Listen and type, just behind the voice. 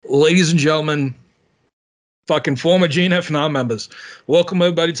Ladies and gentlemen, fucking former GnRLiars members, welcome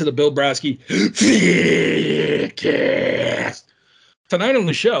everybody to the Bill Brasky Cast. Tonight on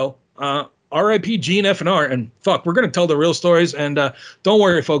the show, R.I.P. GnRLiars, and fuck, we're gonna tell the real stories. And don't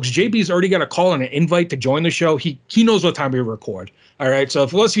worry, folks, JB's already got a call and an invite to join the show. He knows what time we record. All right, so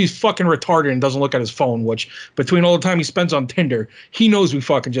unless he's fucking retarded and doesn't look at his phone, which between all the time he spends on Tinder, he knows we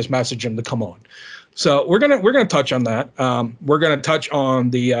fucking just messaged him to come on. So we're gonna touch on that. We're gonna touch on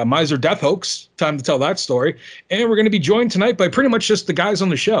the Miser death hoax. Time to tell that story, and we're gonna be joined tonight by pretty much just the guys on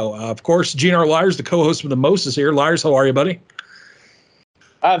the show. Of course, GnRLiars, the co-host with the most, is here. Liars, how are you, buddy?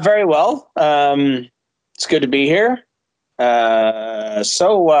 Very well. It's good to be here.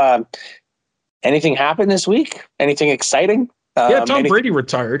 So anything happened this week? Anything exciting? Yeah, Tom Brady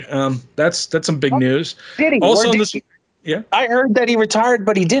retired. That's some big news. Did he? Also, on this. Yeah, I heard that he retired,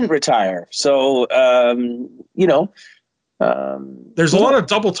 but he didn't retire. So, there's a lot of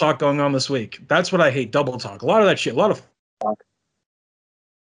double talk going on this week. That's what I hate, double talk. A lot of that shit. A lot of.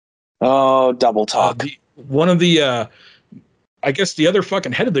 Oh, double talk. One of the, I guess the other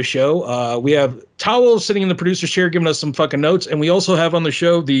fucking head of the show, we have Towel sitting in the producer's chair giving us some fucking notes. And we also have on the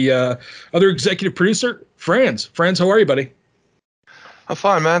show the other executive producer, Frans. Frans, how are you, buddy? I'm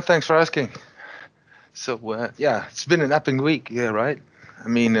fine, man. Thanks for asking. So, yeah, it's been an epic week, yeah, right? I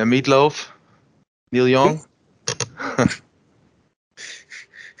mean, Meatloaf, Neil Young.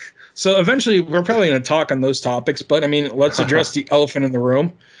 So eventually we're probably going to talk on those topics, but I mean, let's address the elephant in the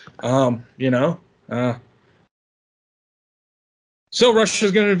room. So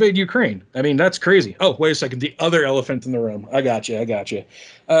Russia's going to invade Ukraine. I mean, that's crazy. Oh, wait a second. The other elephant in the room. I got you.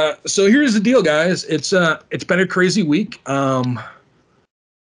 So here's the deal, guys. It's been a crazy week.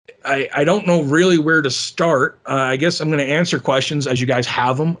 I don't know really where to start. I guess I'm going to answer questions as you guys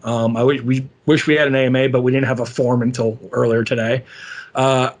have them. We wish we had an AMA, but we didn't have a form until earlier today.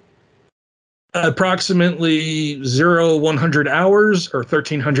 Approximately 100 hours or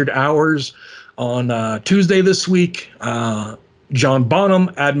 1,300 hours on Tuesday this week. John Bonham,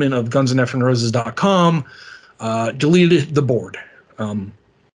 admin of GnRLiars.com, deleted the board.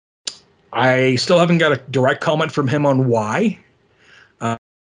 I still haven't got a direct comment from him on why.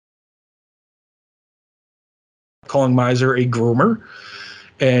 Calling Miser a groomer,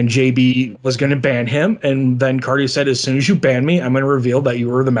 and JB was going to ban him, and then Cardi said, as soon as you ban me, I'm going to reveal that you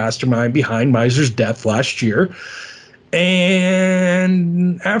were the mastermind behind Miser's death last year.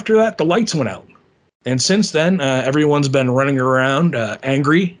 And after that, the lights went out, and since then, everyone's been running around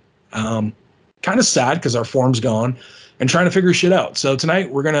angry, kind of sad because our form's gone, and trying to figure shit out. So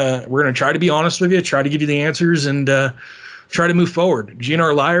tonight we're gonna try to be honest with you, try to give you the answers, and try to move forward.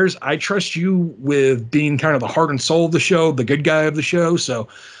 GnRLiars, I trust you with being kind of the heart and soul of the show, the good guy of the show. So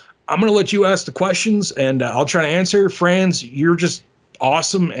I'm going to let you ask the questions, and I'll try to answer. Frans, you're just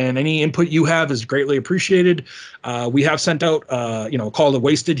awesome, and any input you have is greatly appreciated. We have sent out, a call to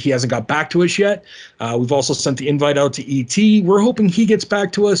Wasted. He hasn't got back to us yet. We've also sent the invite out to ET. We're hoping he gets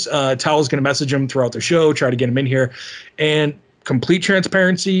back to us. Tal's going to message him throughout the show, try to get him in here. And complete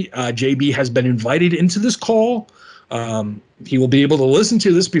transparency, JB has been invited into this call. He will be able to listen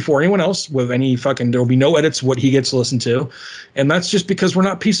to this before anyone else with any there will be no edits what he gets to listen to. And that's just because we're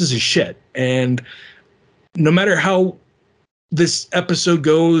not pieces of shit. And no matter how this episode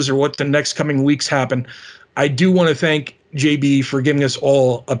goes or what the next coming weeks happen, I do want to thank JB for giving us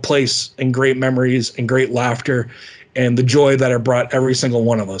all a place and great memories and great laughter and the joy that it brought every single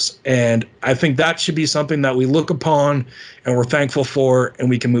one of us. And I think that should be something that we look upon and we're thankful for and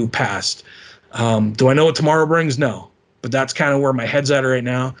we can move past. Do I know what tomorrow brings? No, but that's kind of where my head's at right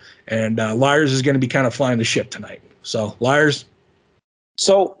now. And Liars is going to be kind of flying the ship tonight. So Liars.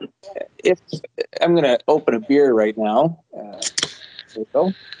 So if I'm going to open a beer right now. There we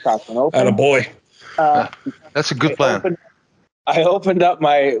go. Crack one open. Attaboy. That's a good plan. I opened up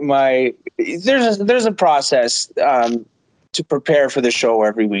my there's a process to prepare for the show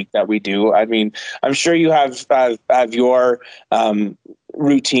every week that we do. I mean, I'm sure you have your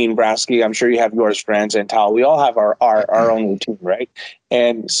routine, Brasky. I'm sure you have yours, Frans and Tal. We all have our own routine, right?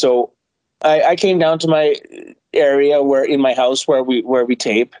 And so I came down to my area in my house where we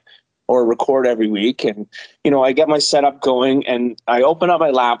tape or record every week, and I get my setup going, and I open up my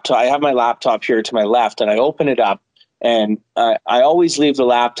laptop. I have my laptop here to my left, and I open it up, and I always leave the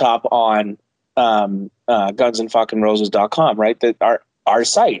laptop on gunsandfuckingroses.com, right? Our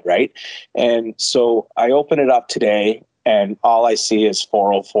site, right? And so I open it up today, and all I see is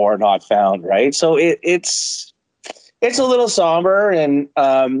 404 not found, right? So it's a little somber, and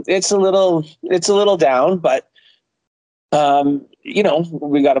it's a little down, but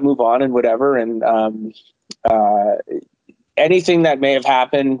we got to move on and whatever. And anything that may have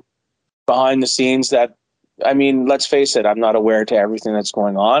happened behind the scenes that, I mean, let's face it, I'm not aware to everything that's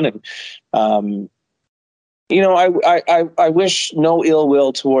going on. And, you know, I wish no ill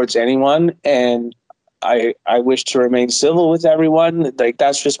will towards anyone. And I wish to remain civil with everyone. Like,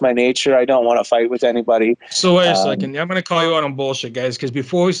 that's just my nature. I don't want to fight with anybody. So wait a second. I'm going to call you out on bullshit, guys, because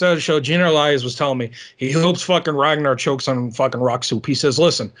before we started the show, GnRLiars was telling me he hopes fucking Ragnar chokes on fucking rock soup. He says,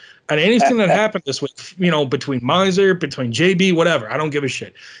 listen, and anything that happened this week, you know, between Miser, between JB, whatever, I don't give a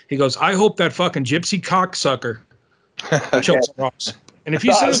shit. He goes, I hope that fucking gypsy cocksucker chokes on rock soup. And if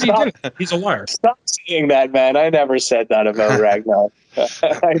he says he didn't, he's a liar. Stop saying that, man. I never said that about Ragnar.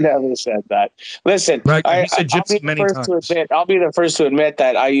 I never said that. Listen, Ragnar, I'll be the first to admit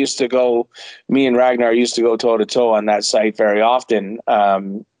that me and Ragnar used to go toe to toe on that site very often.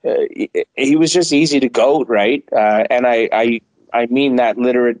 He was just easy to goat, right? And I mean that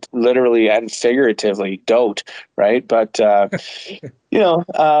literally and figuratively, goat, right? But you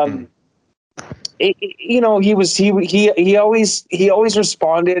know. You know, he always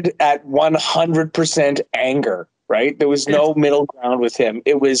responded at 100% anger, right? There was no middle ground with him.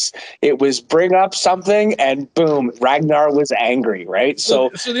 It was bring up something and boom, Ragnar was angry, right? So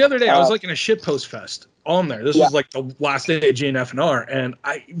the other day I was like in a shitpost fest on there. This was like the last day of GNFNR, and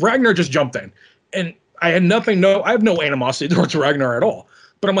Ragnar just jumped in, and I had I have no animosity towards Ragnar at all.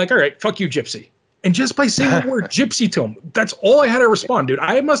 But I'm like, all right, fuck you, Gypsy. And just by saying the word gypsy to him, that's all I had to respond, dude.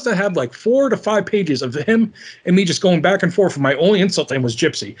 I must have had like 4 to 5 pages of him and me just going back and forth. My only insult to him was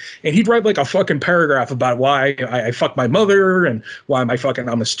gypsy. And he'd write like a fucking paragraph about why I fucked my mother and why I'm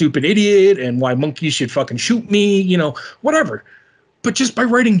a stupid idiot and why monkeys should fucking shoot me, you know, whatever. But just by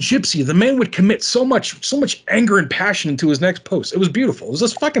writing gypsy, the man would commit so much anger and passion into his next post. It was beautiful. It was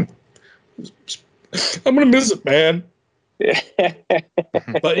just fucking, I'm going to miss it, man.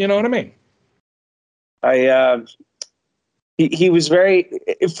 But you know what I mean? He was very,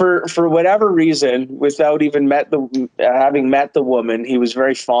 for whatever reason, without even having met the woman, he was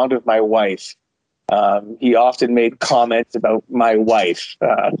very fond of my wife. He often made comments about my wife.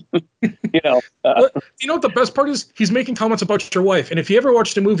 You know, you know what the best part is? He's making comments about your wife. And if you ever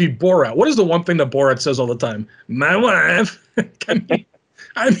watched the movie Borat, what is the one thing that Borat says all the time? My wife.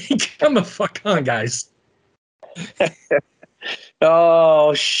 I mean, come the fuck on, guys.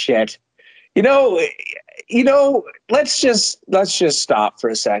 Oh shit. You know, let's just stop for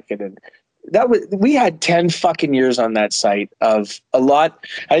a second. And we had 10 fucking years on that site of a lot.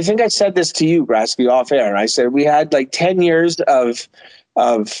 I think I said this to you, Grasky, off air. I said we had like 10 years of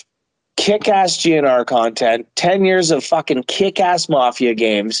kick-ass GNR content, 10 years of fucking kick-ass Mafia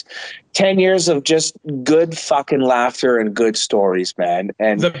games, 10 years of just good fucking laughter and good stories, man.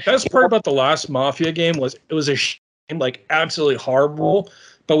 And the best part about the last Mafia game was it was a like absolutely horrible.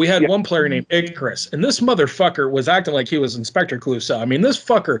 But we had one player named Icarus, and this motherfucker was acting like he was Inspector Clouseau. I mean, this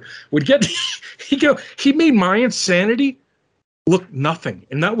fucker would get he made my insanity look nothing,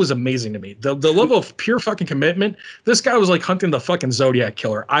 and that was amazing to me. The level of pure fucking commitment. This guy was like hunting the fucking Zodiac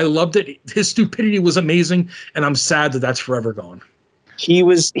killer. I loved it. His stupidity was amazing, and I'm sad that that's forever gone. He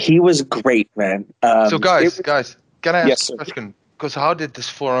was great, man. So guys, can I ask a question? Because how did this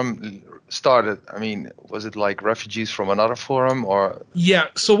forum started? I mean, was it like refugees from another forum or? Yeah.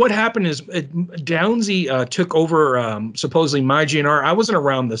 So what happened is Downsy took over supposedly my GNR. I wasn't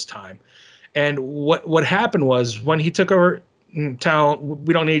around this time, and what happened was when he took over town,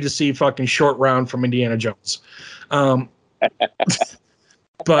 we don't need to see fucking Short Round from Indiana Jones.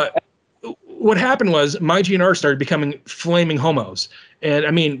 But what happened was my GNR started becoming flaming homos. And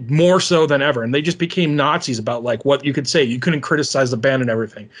I mean, more so than ever. And they just became Nazis about like what you could say. You couldn't criticize the band and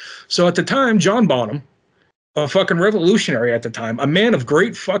everything. So at the time, John Bonham, a fucking revolutionary at the time, a man of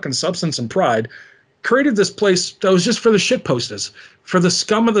great fucking substance and pride, created this place that was just for the shitposters, for the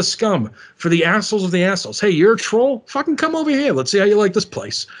scum of the scum, for the assholes of the assholes. Hey, you're a troll? Fucking come over here. Let's see how you like this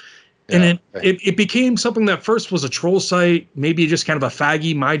place. Yeah, and it became something that first was a troll site, maybe just kind of a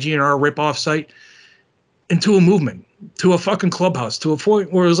faggy My GNR ripoff site, into a movement, to a fucking clubhouse, to a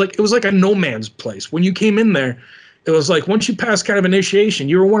point where it was like a no man's place. When you came in there, it was like once you passed kind of initiation,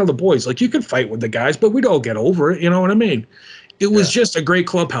 you were one of the boys. Like you could fight with the guys, but we'd all get over it. You know what I mean? It was just a great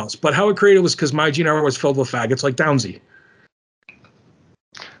clubhouse. But how it created was because my GNR was filled with faggots like Downsy.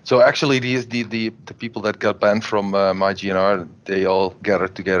 So actually, the people that got banned from my GNR, they all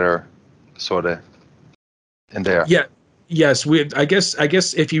gathered together, sort of, in there. Yeah. Yes, I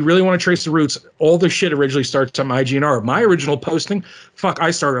guess if you really want to trace the roots, all the shit originally starts on my GNR. My original posting,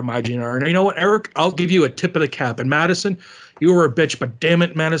 I started on my GNR. And you know what, Eric? I'll give you a tip of the cap. And Madison, you were a bitch, but damn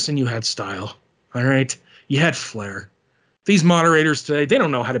it, Madison, you had style. All right? You had flair. These moderators today, they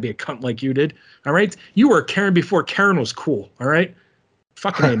don't know how to be a cunt like you did. All right? You were a Karen before Karen was cool. All right?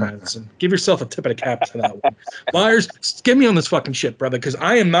 Fucking A, Madison. Give yourself a tip of the cap to that one. Liars, get me on this fucking shit, brother, because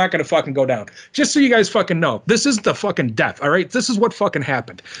I am not going to fucking go down. Just so you guys fucking know, this is the fucking death, all right? This is what fucking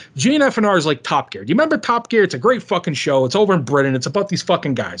happened. GNFNR is like Top Gear. Do you remember Top Gear? It's a great fucking show. It's over in Britain. It's about these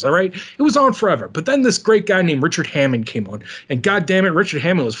fucking guys, all right? It was on forever. But then this great guy named Richard Hammond came on, and goddamn it, Richard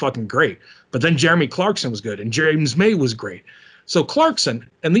Hammond was fucking great. But then Jeremy Clarkson was good, and James May was great. So Clarkson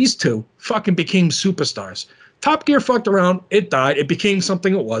and these two fucking became superstars. Top Gear fucked around. It died. It became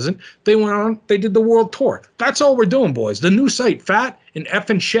something it wasn't. They went on. They did the world tour. That's all we're doing, boys. The new site,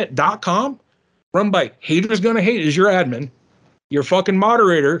 fatandeffingshit.com, run by Haters Gonna Hate, is your admin. Your fucking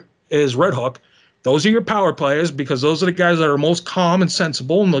moderator is Red Hook. Those are your power players because those are the guys that are most calm and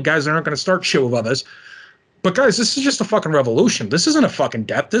sensible and the guys that aren't going to start shit with others. But guys, this is just a fucking revolution. This isn't a fucking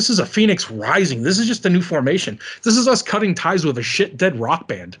death. This is a phoenix rising. This is just a new formation. This is us cutting ties with a shit dead rock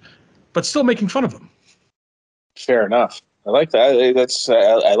band, but still making fun of them. Fair enough. I like that.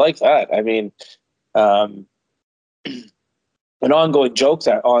 I like that. I mean, an ongoing joke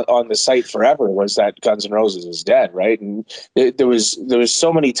that on the site forever was that Guns N' Roses is dead, right? And there was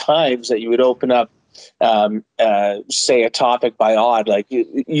so many times that you would open up, say a topic by Odd, like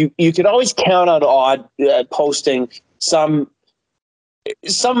you could always count on Odd posting some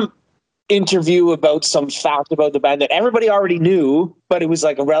interview about some fact about the band that everybody already knew, but it was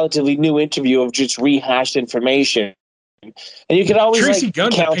like a relatively new interview of just rehashed information. And you could always Tracy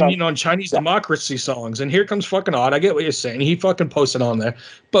Gunn's opinion on Chinese democracy songs, and here comes fucking Odd. I get what you're saying. He fucking posted on there,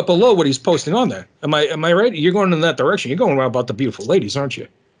 but below what he's posting on there, am I right? You're going in that direction. You're going about the beautiful ladies, aren't you?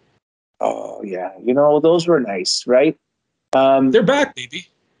 Oh yeah, those were nice, right? They're back, baby.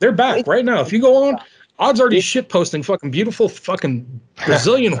 They're back right now. If you go on, Odd's already shit posting fucking beautiful fucking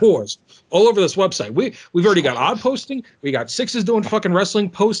Brazilian whores all over this website. We've already got Odd posting. We got Sixes doing fucking wrestling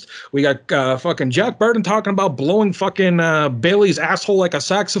post. We got fucking Jack Burton talking about blowing fucking Bailey's asshole like a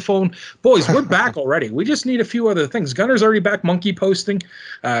saxophone. Boys, we're back already. We just need a few other things. Gunner's already back monkey posting.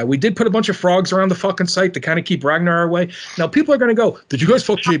 We did put a bunch of frogs around the fucking site to kind of keep Ragnar our way. Now people are going to go, did you guys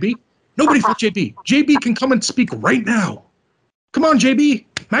fuck JB? Nobody fuck JB. JB can come and speak right now. Come on, JB.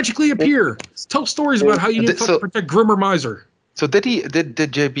 Magically appear. Tell stories about how you need to protect Grimmer Miser. So did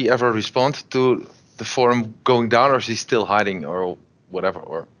JB ever respond to the forum going down, or is he still hiding or whatever?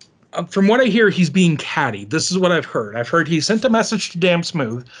 Or from what I hear, he's being catty. This is what I've heard. I've heard he sent a message to Damn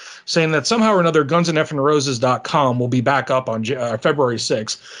Smooth saying that somehow or another gunsandeffandroses.com will be back up on February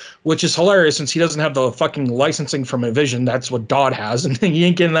 6th, which is hilarious since he doesn't have the fucking licensing from Envision. That's what Dodd has, and he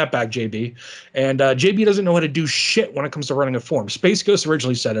ain't getting that back, JB. And JB doesn't know how to do shit when it comes to running a forum. Space Ghost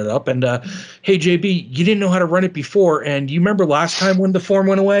originally set it up, and hey, JB, you didn't know how to run it before, and you remember last time when the forum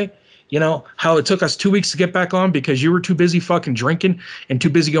went away? You know, how it took us 2 weeks to get back on because you were too busy fucking drinking and too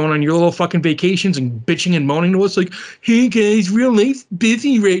busy going on your little fucking vacations and bitching and moaning to us like, hey guys, real life's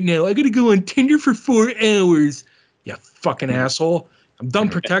busy right now. I gotta go on Tinder for 4 hours. You fucking asshole. I'm done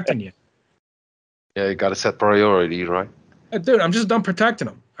protecting you. Yeah, you gotta set priority, right? Dude, I'm just done protecting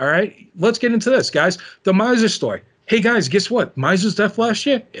them. All right? Let's get into this, guys. The Miser story. Hey guys, guess what? Miser's death last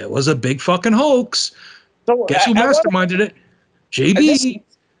year? It was a big fucking hoax. So, guess who masterminded it? JB.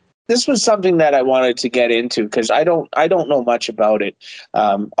 This was something that I wanted to get into because I don't know much about it.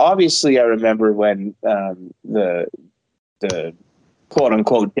 Obviously, I remember when the quote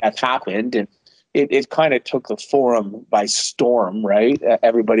unquote death happened, and it kind of took the forum by storm. Right?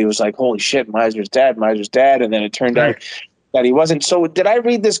 Everybody was like, "Holy shit, Miser's dead! Miser's dead!" And then it turned out that he wasn't. So, did I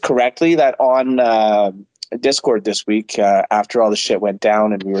read this correctly? That on Discord this week, after all the shit went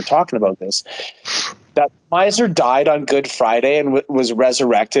down, and we were talking about this, that Miser died on Good Friday and was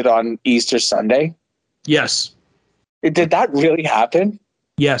resurrected on Easter Sunday? Yes. Did that really happen?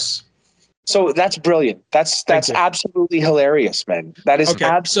 Yes. So that's brilliant. That's absolutely hilarious, man. That is okay.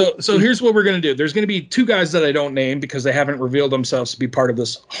 absolutely. So here's what we're going to do. There's going to be 2 guys that I don't name because they haven't revealed themselves to be part of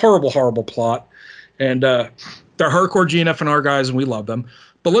this horrible, horrible plot. And they're hardcore GNFNR guys, and we love them.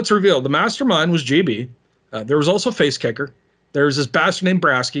 But let's reveal. The mastermind was JB. There was also Face Kicker. There was this bastard named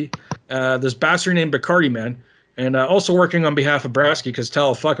Brasky, this bastard named Bacardi Man, and also working on behalf of Brasky because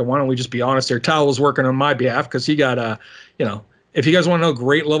Tal, fucking, why don't we just be honest here? Tal was working on my behalf because he got, if you guys want to know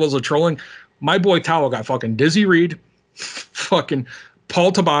great levels of trolling, my boy Tal got fucking Dizzy Reed, fucking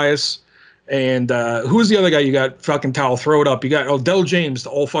Paul Tobias, and who was the other guy you got fucking Tal? Throw it up. You got Odell James, the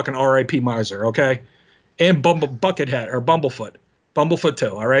old fucking RIP miser, okay? And Buckethead, or Bumblefoot. Bumblefoot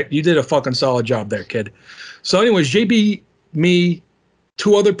too, all right? You did a fucking solid job there, kid. So anyways, JB, me,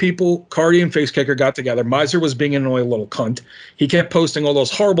 Two other people, Cardi and Face Kicker, got together. Miser was being an annoying little cunt. He kept posting all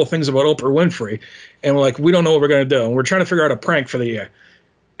those horrible things about Oprah Winfrey. And we're like, we don't know what we're going to do. And we're trying to figure out a prank for the year.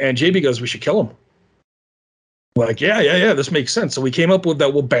 And JB goes, we should kill him. We're like, yeah, this makes sense. So we came up with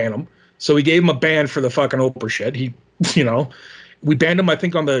that, we'll ban him. So we gave him a ban for the fucking Oprah shit. He, we banned him, I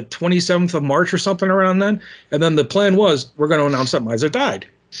think, on the 27th of March or something around then. And then the plan was, we're going to announce that Miser died.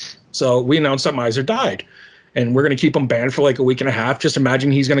 So we announced that Miser died. And we're going to keep him banned for like a week and a half. Just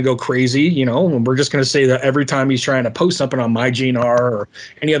imagine he's going to go crazy, and we're just going to say that every time he's trying to post something on my GnR or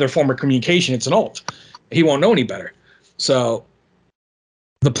any other form of communication, it's an alt. He won't know any better. So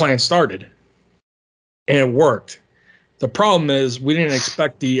the plan started, and it worked. The problem is we didn't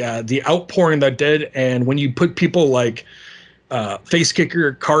expect the outpouring that did. And when you put people like Face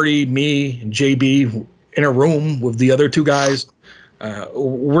Kicker, Cardi, me, and JB in a room with the other two guys,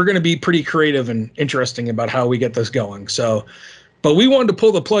 we're going to be pretty creative and interesting about how we get this going. So, but we wanted to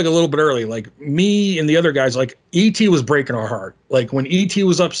pull the plug a little bit early. Like me and the other guys, like ET was breaking our heart. Like when ET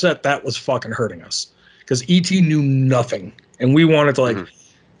was upset, that was fucking hurting us because ET knew nothing. And we wanted to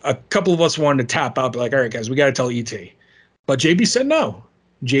a couple of us wanted to tap out, be like, all right, guys, we got to tell ET. But JB said no.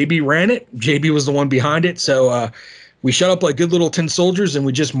 JB ran it. JB was the one behind it. So, we shut up like good little tin soldiers and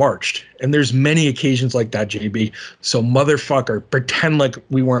we just marched. And there's many occasions like that, JB. So motherfucker, pretend like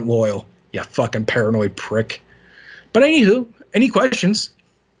we weren't loyal. You fucking paranoid prick. But anywho, any questions?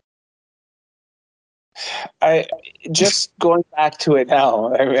 I just going back to it now.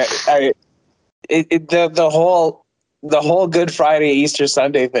 The whole Good Friday, Easter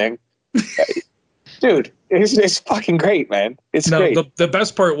Sunday thing, dude. It's fucking great, man. It's great. The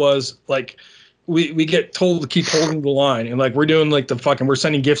best part was like. We get told to keep holding the line, and like we're doing like we're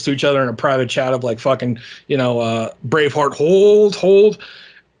sending gifts to each other in a private chat of like fucking Braveheart hold.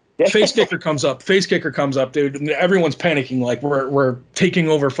 Face Kicker comes up, dude, and everyone's panicking like we're taking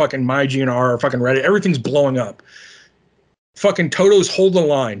over fucking my GnR or fucking Reddit. Everything's blowing up. Fucking Toto's hold the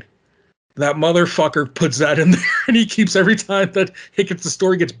line. That motherfucker puts that in there, and he keeps every time that the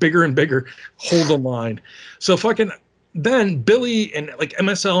story gets bigger and bigger. Hold the line. So fucking. Then Billy and like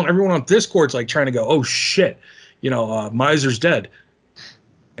MSL and everyone on Discord's like trying to go, oh shit, Miser's dead.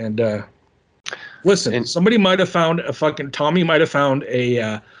 And listen, somebody might have found Tommy Meadows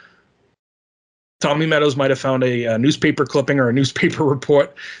might have found a newspaper clipping or a newspaper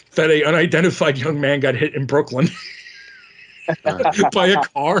report that a unidentified young man got hit in Brooklyn by a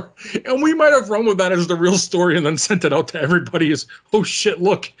car. And we might have run with that as the real story and then sent it out to everybody as, oh shit,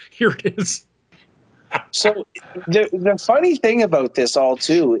 look, here it is. So the funny thing about this all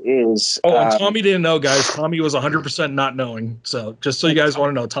too is and Tommy didn't know, guys. Tommy was 100% not knowing. So just so you guys want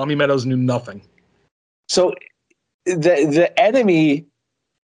to know, Tommy Meadows knew nothing. So the enemy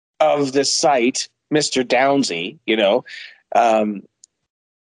of the site, Mr. Downsy,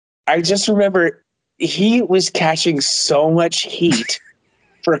 I just remember he was catching so much heat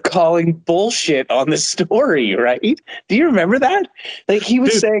for calling bullshit on the story, right? Do you remember that? Like he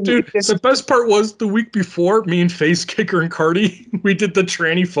was saying, the best part was the week before, me and Face Kicker and Cardi, we did the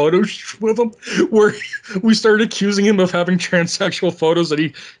tranny photos with him, where we started accusing him of having transsexual photos. That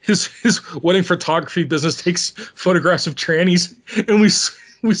his wedding photography business takes photographs of trannies, and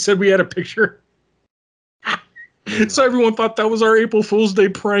we said we had a picture. So everyone thought that was our April Fool's Day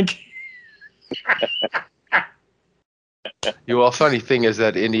prank. Well, funny thing is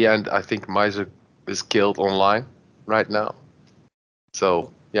that in the end, I think Miser is killed online right now.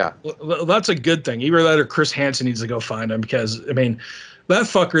 So, yeah. Well, that's a good thing. Either that or Chris Hansen needs to go find him because, I mean, that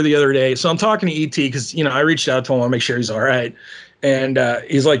fucker the other day. So I'm talking to ET because, I reached out to him. I want to make sure he's all right. And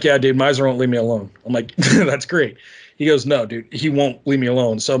he's like, yeah, dude, Miser won't leave me alone. I'm like, that's great. He goes, no, dude, he won't leave me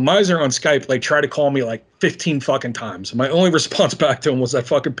alone. So Miser on Skype, tried to call me 15 fucking times. My only response back to him was that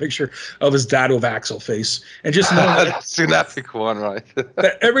fucking picture of his dad with Axxl face. And just that's an epic one, right?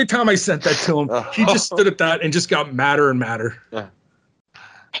 Every time I sent that to him, he just stood at that and just got madder and madder. Yeah.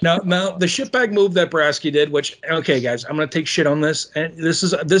 Now the shitbag move that Brasky did, which, okay, guys, I'm going to take shit on this. And this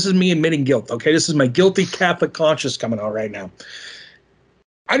is me admitting guilt, okay? This is my guilty Catholic conscience coming out right now.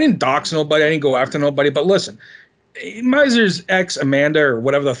 I didn't dox nobody. I didn't go after nobody. But listen, Miser's ex, Amanda, or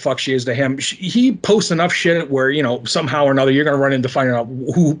whatever the fuck she is to him, he posts enough shit where, somehow or another, you're going to run into finding out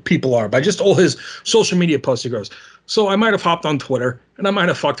who people are by just all his social media posts he goes. So I might have hopped on Twitter, and I might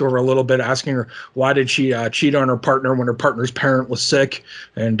have fucked over a little bit, asking her why did she cheat on her partner when her partner's parent was sick,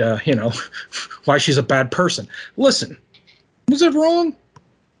 and, why she's a bad person. Listen, was it wrong?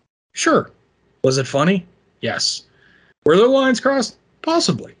 Sure. Was it funny? Yes. Were there lines crossed?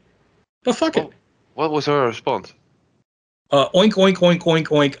 Possibly. But fuck it. What was her response? Oink, oink, oink, oink,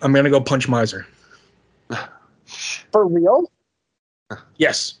 oink. I'm going to go punch Miser. For real?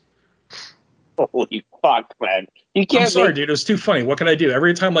 Yes. Holy fuck, man! You can't. I'm sorry, dude. It was too funny. What can I do?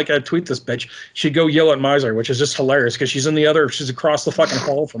 Every time like I tweet this bitch, she'd go yell at Miser, which is just hilarious because she's across the fucking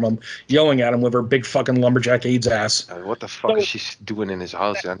hall from him, yelling at him with her big fucking lumberjack AIDS ass. What the fuck is she doing in his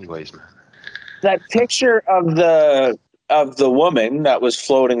house, anyways, man? That picture of the woman that was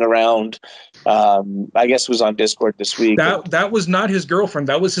floating around, I guess, was on Discord this week. That was not his girlfriend.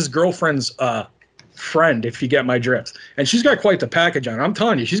 That was his girlfriend's friend, if you get my drift. And she's got quite the package on. I'm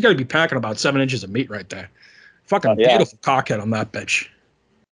telling you, she's got to be packing about 7 inches of meat right there. Fucking beautiful cockhead on that bitch.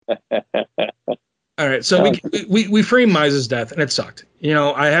 All right, so we framed Mize's death, and it sucked. You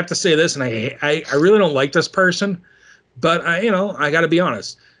know, I have to say this, and I really don't like this person, but I got to be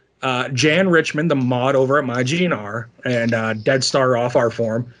honest. Jan Richmond, the mod over at my GnR, and Dead Star off our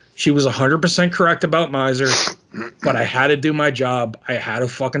forum, she was 100% correct about Miser, but I had to do my job. I had to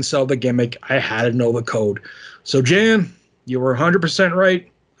fucking sell the gimmick. I had to know the code. So Jan, you were 100%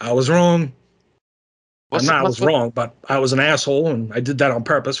 right. I was wrong. I was wrong, but I was an asshole, and I did that on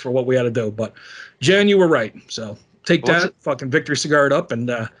purpose for what we had to do. But Jan, you were right. So take that, fucking victory cigar it up, and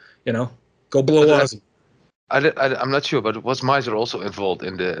go blow Ozzy. I'm not sure, but was Miser also involved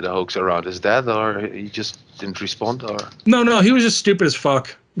in the hoax around his death, or he just didn't respond, or? No, he was just stupid as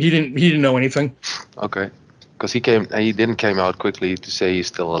fuck. He didn't know anything. Okay, because he didn't came out quickly to say he's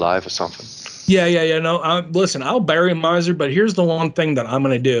still alive or something. Yeah. No, listen, I'll bury Miser, but here's the one thing that I'm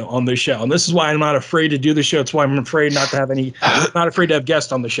gonna do on this show, and this is why I'm not afraid to do the show. It's why I'm afraid not to have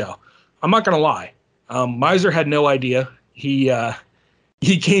guests on the show. I'm not gonna lie. Miser had no idea. He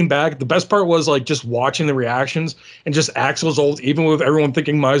came back. The best part was like just watching the reactions and just Axxl's old, even with everyone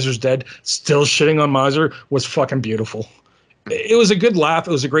thinking Miser's dead, still shitting on Miser was fucking beautiful. It was a good laugh.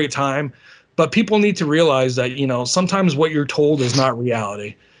 It was a great time, but people need to realize that, sometimes what you're told is not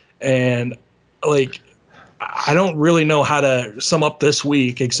reality. And like, I don't really know how to sum up this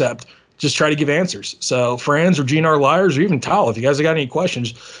week except just try to give answers. So Frans or GnRLiars or even Tal, if you guys have got any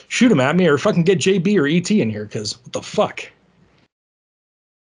questions, shoot them at me or fucking get JB or ET in here. Cause what the fuck?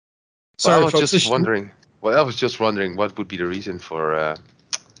 Sorry, I was just wondering what would be the reason for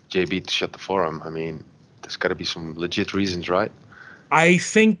JB to shut the forum. I mean, there's got to be some legit reasons, right? I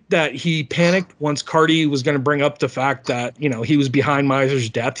think that he panicked once Cardi was going to bring up the fact that, he was behind Miser's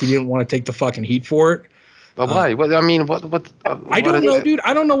death. He didn't want to take the fucking heat for it. But why? What I mean, what? I don't know, dude.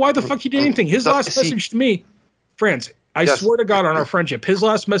 I don't know why the fuck he did anything. His last message to me, Frans, I swear to God on our friendship, his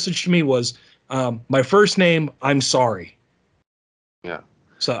last message to me was, my first name, I'm sorry. Yeah.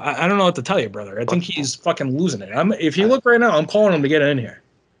 So I don't know what to tell you, brother. I think he's fucking losing it. If you look right now, I'm calling him to get in here.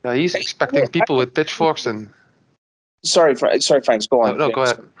 Yeah, he's expecting people with pitchforks and. Sorry, Frans, go on. No, go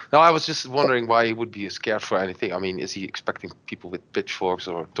ahead. No, I was just wondering why he would be scared for anything. I mean, is he expecting people with pitchforks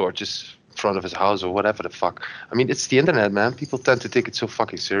or torches in front of his house or whatever the fuck? I mean, it's the internet, man. People tend to take it so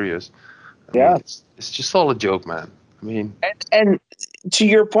fucking serious. I mean, it's just all a joke, man. I mean, and to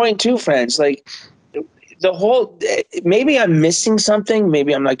your point too, Frans, like. The whole, maybe I'm missing something.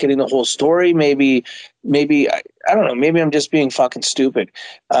 Maybe I'm not getting the whole story. Maybe I don't know. Maybe I'm just being fucking stupid.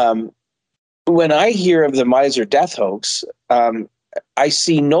 When I hear of the Miser death hoax, I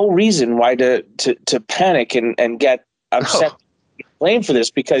see no reason why to panic and get upset. Blame for this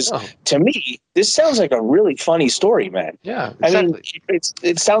because to me this sounds like a really funny story, man. Yeah, exactly. I mean,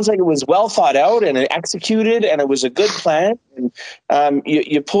 it sounds like it was well thought out and executed, and it was a good plan. And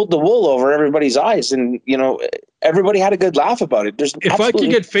you pulled the wool over everybody's eyes, and everybody had a good laugh about it. If I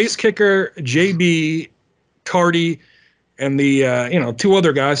could get Face Kicker, JB, Cardi, and the two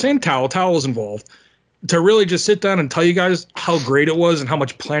other guys, and Tal was involved, to really just sit down and tell you guys how great it was and how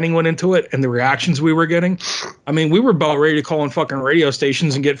much planning went into it and the reactions we were getting. I mean, we were about ready to call in fucking radio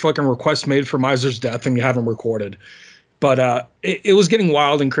stations and get fucking requests made for Miser's death and have them recorded. But it was getting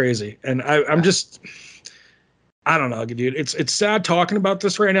wild and crazy. And I'm just, I don't know, dude. It's sad talking about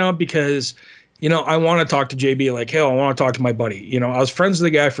this right now because, I want to talk to JB like, hell, I want to talk to my buddy. I was friends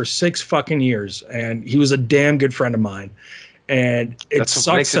with the guy for 6 fucking years and he was a damn good friend of mine. And it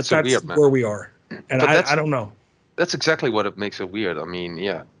sucks that that's weird, where we are. And I don't know. That's exactly what it makes it weird. I mean,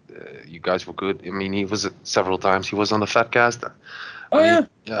 you guys were good. I mean, he was several times. He was on the Fatcast.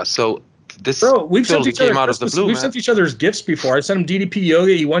 Yeah. So this we've sent each came out of the blue. We've sent each other's gifts before. I sent him DDP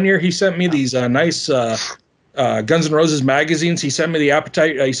Yoga. One year he sent me these nice Guns N' Roses magazines. He sent me the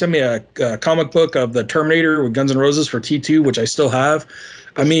Appetite. He sent me a comic book of the Terminator with Guns N' Roses for T2, which I still have.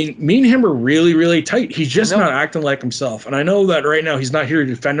 I mean, me and him are really, really tight. He's just not acting like himself. And I know that right now he's not here to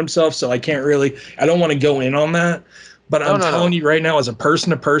defend himself, so I don't want to go in on that. But I'm telling you right now, as a person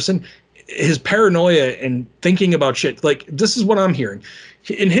to person, his paranoia and thinking about shit. Like, this is what I'm hearing.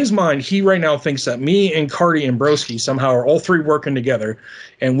 In his mind, he right now thinks that me and Cardi and Broski somehow are all three working together,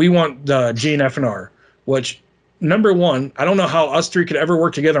 and we want GnFNR, which, number one, I don't know how us three could ever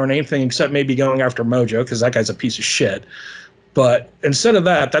work together on anything except maybe going after Mojo, because that guy's a piece of shit. But instead of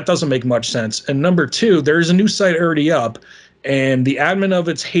that, that doesn't make much sense. And number two, there's a new site already up, and the admin of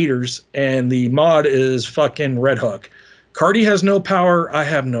it's haters, and the mod is fucking Red Hook. Cardi has no power, I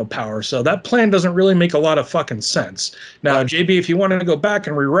have no power. So that plan doesn't really make a lot of fucking sense. Now, JB, if you want to go back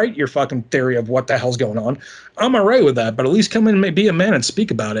and rewrite your fucking theory of what the hell's going on, I'm all right with that. But at least come in and be a man and speak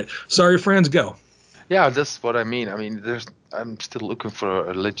about it. Sorry, Frans, go. Yeah, that's what I mean. I mean, I'm still looking for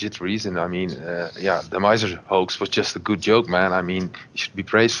a legit reason. I mean, the Miser hoax was just a good joke, man. I mean, you should be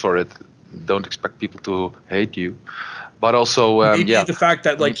praised for it. Don't expect people to hate you. But also, maybe the fact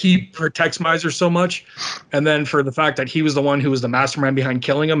that like he protects Miser so much, and then for the fact that he was the one who was the mastermind behind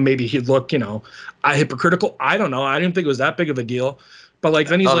killing him, maybe he'd look, hypocritical. I don't know. I didn't think it was that big of a deal. But like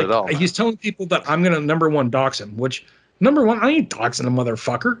then he's like, he's telling people that I'm gonna number one dox him. Which number one, I ain't doxing a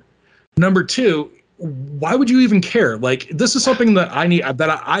motherfucker. Number two, why would you even care? Like, this is something that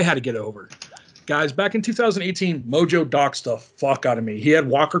I had to get over. Guys, back in 2018, Mojo doxed the fuck out of me. He had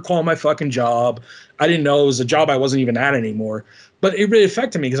Walker call my fucking job. I didn't know it was a job I wasn't even at anymore. But it really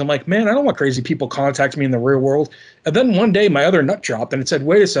affected me because I'm like, man, I don't want crazy people contact me in the real world. And then one day my other nut dropped and it said,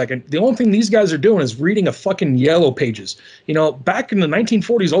 wait a second, the only thing these guys are doing is reading a fucking Yellow Pages. Back in the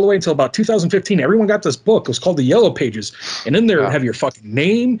 1940s all the way until about 2015, everyone got this book. It was called the Yellow Pages. And in there it would have your fucking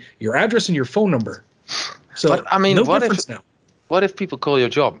name, your address, and your phone number. So, but, I mean, no difference now. What if people call your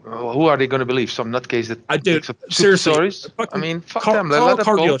job? Who are they going to believe? Some nutcase that I do. Seriously, stories? I mean, fuck them. Let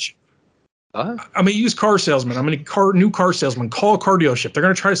them go. Huh? I'm a used car salesman. I'm a new car salesman. Call a car dealership. They're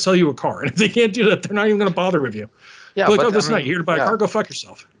going to try to sell you a car. And if they can't do that, they're not even going to bother with you. Yeah, like, listen, you're here to buy a car, go fuck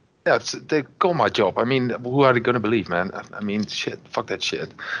yourself. Yeah, they call my job. I mean, who are they going to believe, man? I mean, shit, fuck that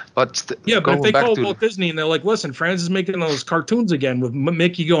shit. But but if they call Walt Disney and they're like, listen, Frans is making those cartoons again with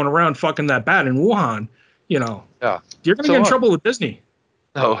Mickey going around fucking that bat in Wuhan, you're going to get in trouble with Disney.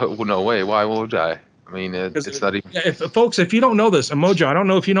 No way. Why would I? I mean, it's not even. Yeah, folks, if you don't know this, and Mojo, I don't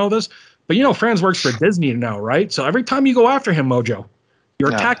know if you know this, but Frans works for Disney now, right? So every time you go after him, Mojo,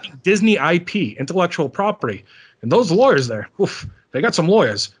 you're attacking Disney IP, intellectual property. And those lawyers there, they got some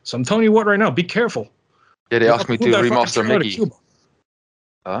lawyers. So I'm telling you what right now, be careful. Yeah, they asked me to remaster Mickey.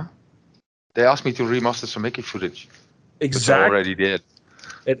 Huh? They asked me to remaster some Mickey footage. Exactly. Which I already did.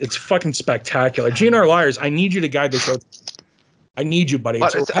 It's fucking spectacular. GnRLiars, I need you to guide the show. I need you, buddy.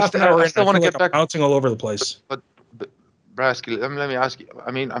 But it's half an hour in. I still want to get back. Bouncing all over the place. But Brasky, let me ask you.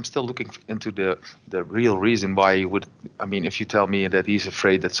 I mean, I'm still looking into the real reason why he would. I mean, if you tell me that he's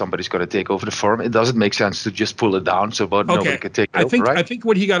afraid that somebody's going to take over the forum, it doesn't make sense to just pull it down so nobody can take it over, right? I think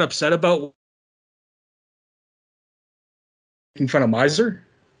what he got upset about in front of Miser.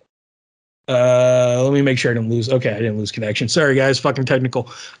 Let me make sure I didn't lose. Okay, I didn't lose connection. Sorry, guys. Fucking technical.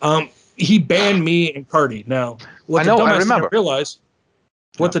 He banned me and Cardi. Now, what the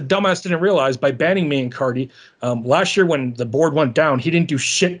dumbass didn't realize by banning me and Cardi, last year when the board went down, he didn't do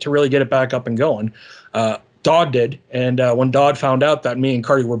shit to really get it back up and going. Dodd did, and when Dodd found out that me and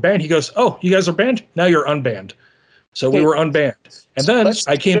Cardi were banned, he goes, "Oh, you guys are banned? Now you're unbanned." So we were unbanned. And then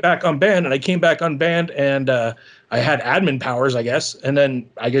I came back unbanned, and I had admin powers, I guess. And then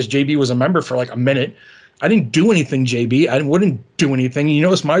I guess JB was a member for like a minute. I didn't do anything, JB. I wouldn't do anything. You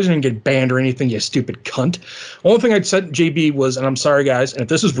notice Miser didn't get banned or anything, you stupid cunt. Only thing I'd said JB was, and I'm sorry, guys, and if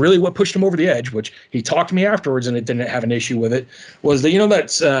this was really what pushed him over the edge, which he talked to me afterwards and it didn't have an issue with it, was that,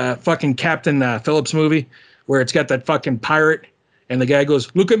 that's fucking Captain Phillips movie where it's got that fucking pirate and the guy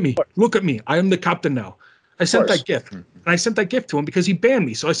goes, look at me, I am the captain now. I sent that gift. And I sent that gift to him because he banned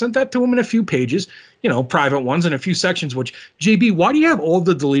me. So I sent that to him in a few pages, private ones and a few sections, which, JB, why do you have all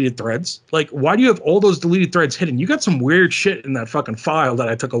the deleted threads? Like, why do you have all those deleted threads hidden? You got some weird shit in that fucking file that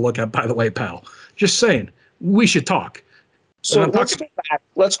I took a look at, by the way, pal. Just saying. We should talk. So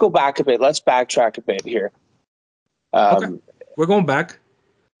let's go back a bit. Let's backtrack a bit here. Okay. We're going back.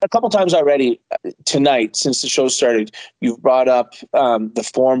 A couple times already tonight, since the show started, you've brought up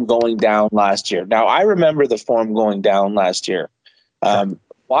the form going down last year. Now, I remember the form going down last year.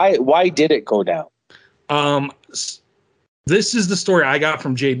 Why did it go down? This is the story I got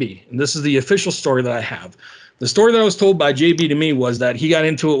from JB, and this is the official story that I have. The story that I was told by JB to me was that he got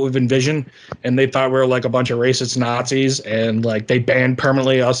into it with Envision, and they thought we were like a bunch of racist Nazis, and like they banned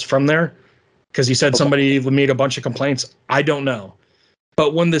permanently us from there because he said somebody made a bunch of complaints. I don't know.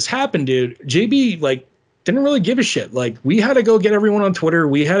 But when this happened, dude, JB, like, didn't really give a shit. Like, we had to go get everyone on Twitter.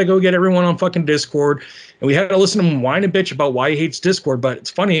 We had to go get everyone on fucking Discord. And we had to listen to him whine and bitch about why he hates Discord. But it's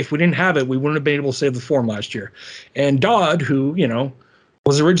funny, if we didn't have it, we wouldn't have been able to save the forum last year. And Dodd, who, you know,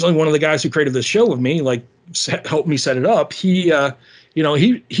 was originally one of the guys who created this show with me, like, helped me set it up. He, you know,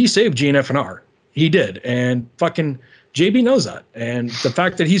 he saved GNFNR. He did. And fucking JB knows that. And the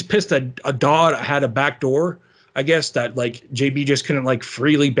fact that he's pissed that a Dodd had a backdoor, I guess, that, like, JB just couldn't, like,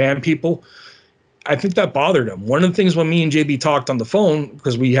 freely ban people, I think that bothered him. One of the things when me and JB talked on the phone,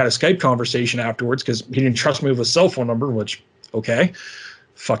 because we had a Skype conversation afterwards, because he didn't trust me with a cell phone number, which, okay,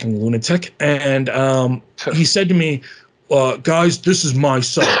 fucking lunatic. And he said to me, guys, this is my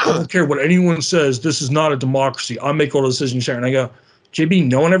site. I don't care what anyone says. This is not a democracy. I make all the decisions here. And I go, JB,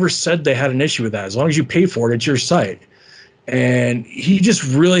 no one ever said they had an issue with that. As long as you pay for it, it's your site. And he just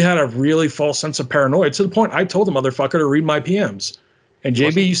really had a really false sense of paranoia, to the point I told the motherfucker to read my PMs. And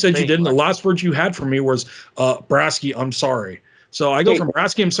JB, you said you didn't. The last words you had from me was, Brasky, I'm sorry. So I go from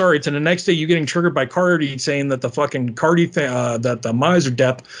Brasky, I'm sorry, to the next day you getting triggered by Cardi saying that the fucking Cardi thing, that the miser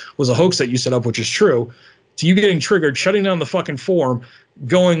dep was a hoax that you set up, which is true, to you getting triggered, shutting down the fucking forum,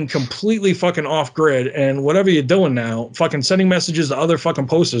 going completely fucking off grid, and whatever you're doing now, fucking sending messages to other fucking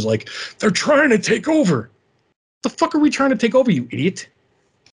posters like, they're trying to take over. The fuck are we trying to take over, you idiot?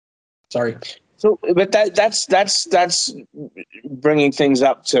 Sorry. So, but that's bringing things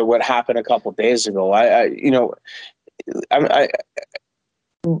up to what happened a couple of days ago. I'm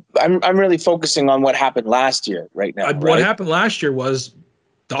really focusing on what happened last year right now. What happened last year was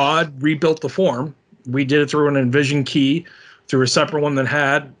Dodd rebuilt the form. We did it through an Envision key, through a separate one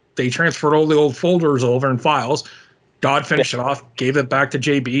they transferred all the old folders over and files. Dodd finished it off, gave it back to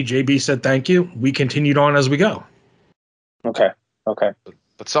JB. JB said thank you. We continued on as we go. Okay.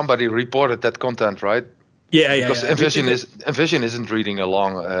 But somebody reported that content, right? Yeah. Because Envision isn't reading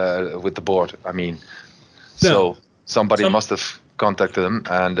along with the board. I mean, so somebody must have contacted them,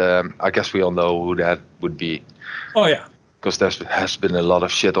 and I guess we all know who that would be. Oh yeah. Because there has been a lot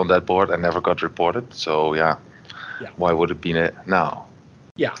of shit on that board and never got reported. So yeah. Why would it be now?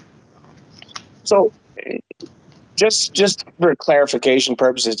 Yeah. So, just for clarification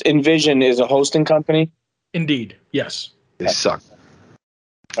purposes, Envision is a hosting company. Indeed. Yes. They suck.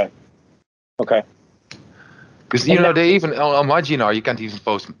 Right. Okay. Because they even on my GnR you can't even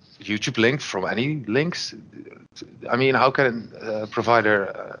post YouTube links from any links. I mean, how can a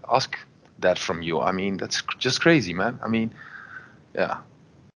provider ask that from you? I mean, that's just crazy, man. I mean, yeah,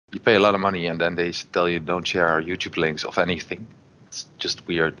 you pay a lot of money and then they tell you don't share YouTube links of anything. It's just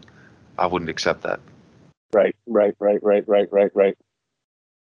weird. I wouldn't accept that. Right.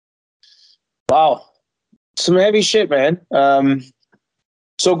 Wow, some heavy shit, man.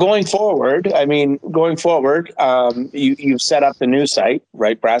 So going forward, you've set up the new site,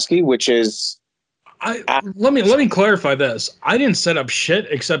 right, Brasky, which is. Let me clarify this. I didn't set up shit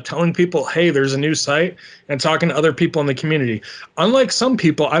except telling people, hey, there's a new site, and talking to other people in the community. Unlike some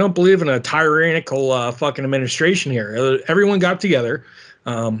people, I don't believe in a tyrannical fucking administration here. Everyone got together.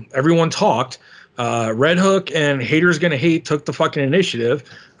 Everyone talked. Red Hook and Haters Gonna Hate took the fucking initiative.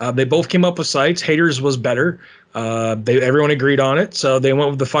 They both came up with sites. Haters was better. Everyone agreed on it. So they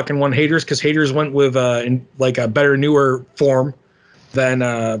went with the fucking one Haters, because Haters went with a better, newer form than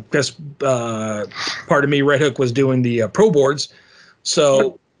pardon me, Red Hook was doing the pro boards.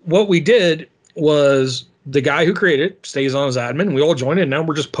 So what we did was the guy who created it stays on as admin. We all joined in. Now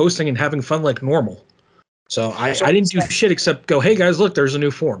we're just posting and having fun like normal. So I didn't do shit except go, hey guys, look, there's a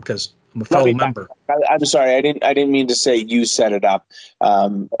new form, because I'm a fellow member. I'm sorry, I didn't mean to say you set it up. I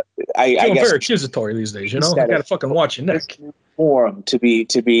guess very accusatory these days, you know. I gotta fucking watch your neck. Forum to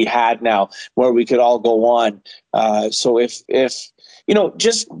be had now, where we could all go on. So if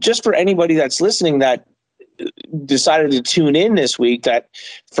just for anybody that's listening that decided to tune in this week, that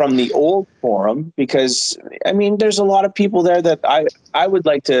from the old forum, because I mean, there's a lot of people there that I would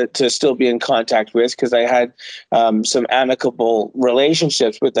like to still be in contact with, because I had some amicable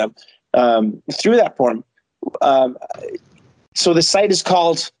relationships with them through that forum. So the site is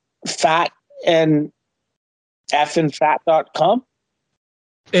called fatandfat.com.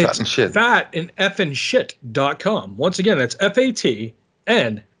 It's fatandfshit.com. Once again, that's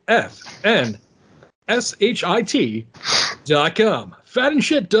fatandfnshit.com.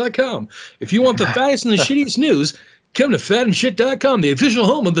 Fatandshit.com. If you want the fattest and the shittiest news, come to fatandshit.com, the official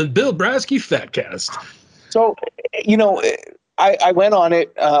home of the Bill Brasky Fatcast. So, I went on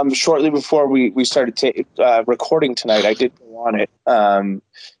it shortly before we started recording tonight. I did go on it.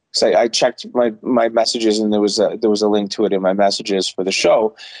 So I checked my messages, and there was a link to it in my messages for the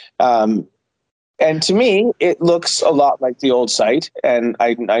show. And to me, it looks a lot like the old site, and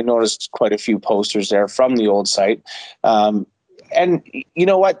I noticed quite a few posters there from the old site. And you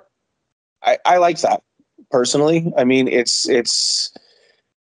know what? I like that personally. I mean, it's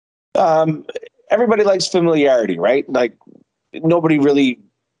everybody likes familiarity, right? Like nobody really.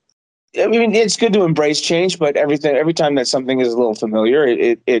 I mean, it's good to embrace change, but every time that something is a little familiar,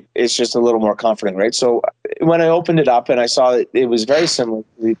 it's just a little more comforting, right? So when I opened it up and I saw that it was very similar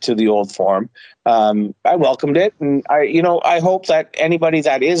to the old form, I welcomed it, and I hope that anybody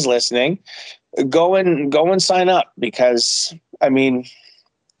that is listening, go and sign up, because I mean,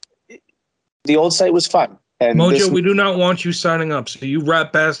 the old site was fun. And Mojo, we do not want you signing up. So you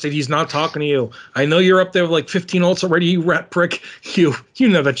rat bastard, he's not talking to you. I know you're up there with like 15 ults already, you rat prick. You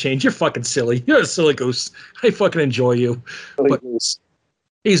never change. You're fucking silly. You're a silly goose. I fucking enjoy you. Goose.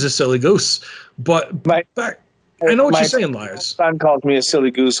 He's a silly goose. But I know what you're saying, Liars. My son calls me a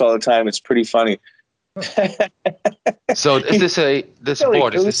silly goose all the time. It's pretty funny. So is this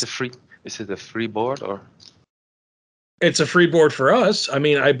board? Goose. Is it a free board or? It's a free board for us. I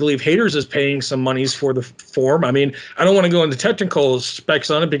mean, I believe Haters is paying some monies for the form. I mean, I don't want to go into technical specs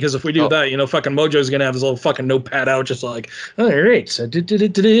on it, because if we do that, fucking Mojo's going to have his little fucking notepad out just like, all right, so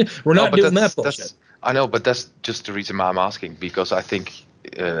we're not doing that bullshit. I know, but that's just the reason why I'm asking, because I think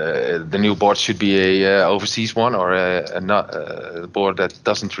the new board should be a overseas one, or a board that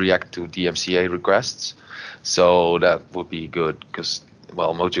doesn't react to DMCA requests. So that would be good, because,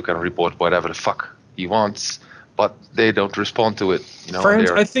 well, Mojo can report whatever the fuck he wants, but they don't respond to it. Frans,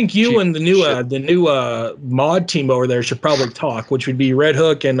 I think you and the new mod team over there should probably talk, which would be Red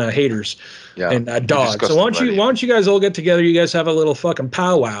Hook and Haters and Dog. So why don't you guys all get together? You guys have a little fucking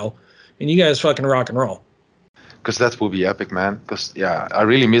powwow, and you guys fucking rock and roll. Because that would be epic, man. Because I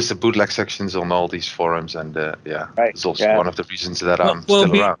really miss the bootleg sections on all these forums, and it's also one of the reasons that I'm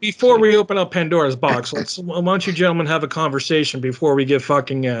still around. Before we open up Pandora's box, why don't you gentlemen have a conversation before we give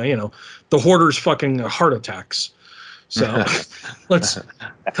fucking the hoarders fucking heart attacks. So let's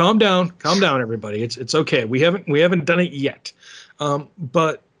calm down, everybody. It's okay. We haven't done it yet,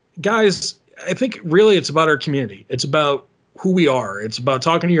 but guys, I think really it's about our community. It's about who we are. It's about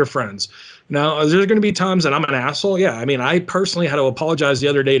talking to your friends. Now, there's going to be times that I'm an asshole. Yeah, I mean, I personally had to apologize the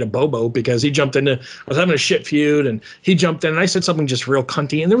other day to Bobo because he jumped into. I was having a shit feud, and he jumped in, and I said something just real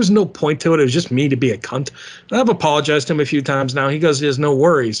cunty, and there was no point to it. It was just me to be a cunt. And I've apologized to him a few times now. He goes, "There's no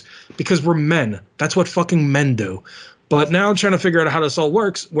worries," because we're men. That's what fucking men do. But now I'm trying to figure out how this all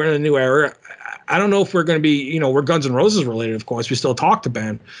works. We're in a new era. I don't know if we're going to be, we're Guns N' Roses related, of course. We still talk to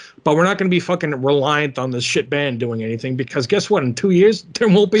band, but we're not going to be fucking reliant on this shit band doing anything, because guess what? In 2 years, there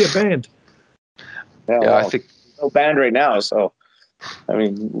won't be a band. Yeah, I think no band right now. So, I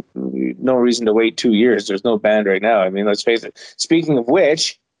mean, no reason to wait 2 years. There's no band right now. I mean, let's face it. Speaking of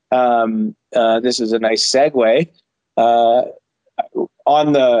which, this is a nice segue. On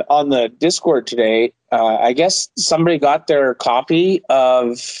the Discord today, I guess somebody got their copy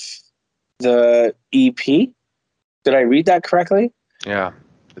of the EP. Did I read that correctly? Yeah,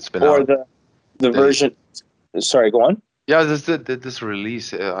 it's been or out. the version. Sorry, go on. Yeah, this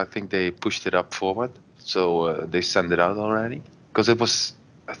release, I think they pushed it up forward, so they sent it out already. Because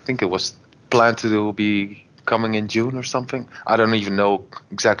I think it was planned to be coming in June or something. I don't even know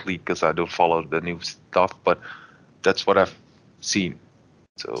exactly, because I don't follow the new stuff, but that's what I've seen.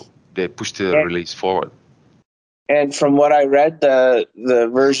 So they pushed the release forward. And from what I read, the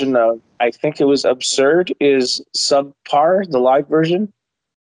version of, I think it was Absurd, is subpar, the live version.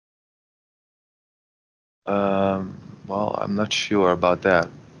 Well, I'm not sure about that,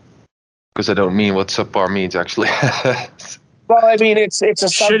 because I don't mean what subpar means, actually. Well, I mean, it's a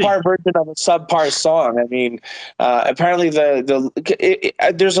subpar version of a subpar song. I mean, apparently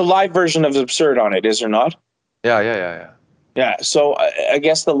there's a live version of Absurd on it, is there not? Yeah. Yeah, so I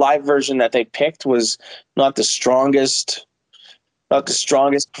guess the live version that they picked was not the strongest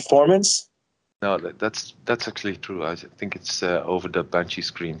performance. No, that's actually true. I think it's Over the Banshee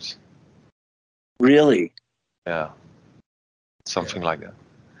Screams. Really? Yeah, something like that.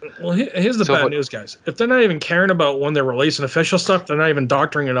 Well, here's the bad news, guys. If they're not even caring about when they're releasing official stuff, they're not even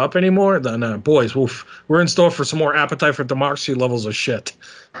doctoring it up anymore, then boys, we're in store for some more Appetite for Democracy levels of shit.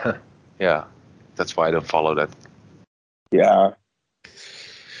 Yeah, that's why I don't follow that. Yeah.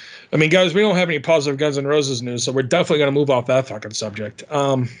 I mean, guys, we don't have any positive Guns N' Roses news, so we're definitely going to move off that fucking subject.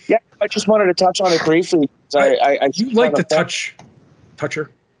 Yeah, I just wanted to touch on it briefly. You like to touch her?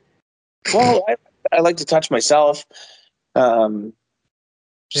 Well, I like to touch myself. Sometimes.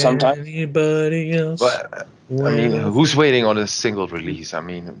 Anybody else? But I mean, who's waiting on a single release? I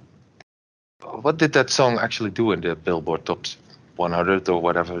mean, what did that song actually do in the Billboard Top 100 or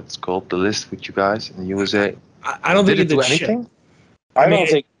whatever it's called, the list with you guys in USA. I don't think Did it do shit. anything? I don't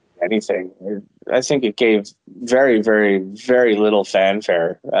think anything. I think it gave very, very, very little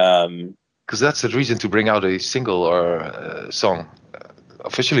fanfare. Because that's the reason to bring out a single or song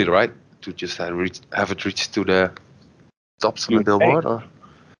officially, right? To just have it reach to the tops on the Billboard, or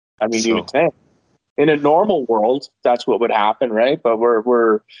I mean, you would think in a normal world that's what would happen, right? But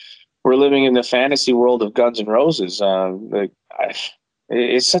we're living in the fantasy world of Guns N' Roses.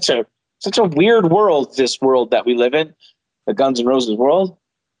 It's such a weird world. This world that we live in, the Guns N' Roses world.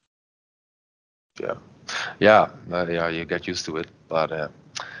 Yeah. You get used to it, but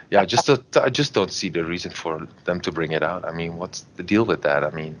I just don't see the reason for them to bring it out. I mean, what's the deal with that?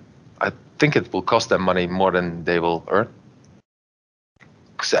 I mean, I think it will cost them money more than they will earn.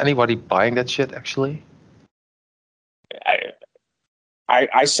 Is anybody buying that shit, actually?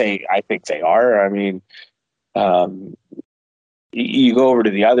 I say I think they are. I mean, you go over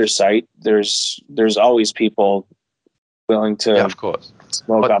to the other site. There's always people willing to, of course,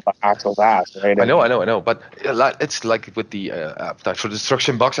 smoke up an Axxl ass, right? I know. But it's like with the Appetite for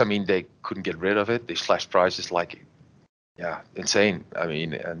Destruction box. I mean, they couldn't get rid of it. They slashed prices like, insane. I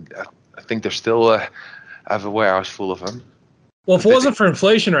mean, and I think they're still have a warehouse full of them. Well, if it wasn't for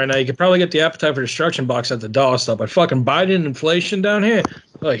inflation right now, you could probably get the Appetite for Destruction box at the dollar store. But fucking Biden inflation down here,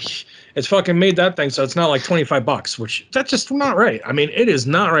 like, it's fucking made that thing so it's not like $25, which that's just not right. I mean, it is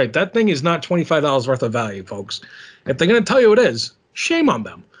not right. That thing is not $25 worth of value, folks. If they're gonna tell you it is, shame on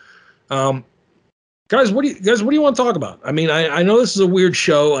them. Guys, what do you want to talk about? I mean, I know this is a weird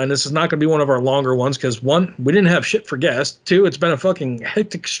show, and this is not going to be one of our longer ones because, one, we didn't have shit for guests. Two, it's been a fucking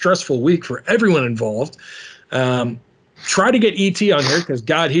hectic, stressful week for everyone involved. Try to get ET on here because,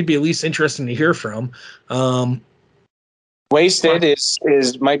 God, he'd be at least interesting to hear from. Wasted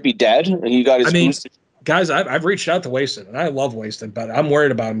is might be dead. He got his boosted. Guys, I've reached out to Wasted, and I love Wasted, but I'm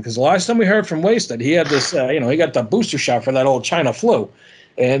worried about him because the last time we heard from Wasted, he had this, he got the booster shot for that old China flu,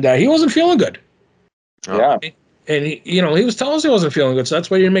 and he wasn't feeling good. Yeah. And he was telling us he wasn't feeling good, so that's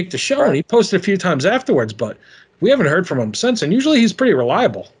why he didn't make the show. Right. And he posted a few times afterwards, but we haven't heard from him since. And usually he's pretty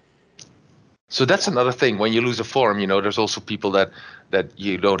reliable. So that's another thing. When you lose a forum, there's also people that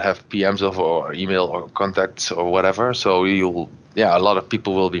you don't have PMs of or email or contacts or whatever. So a lot of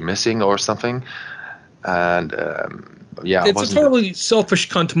people will be missing or something. And it's a totally selfish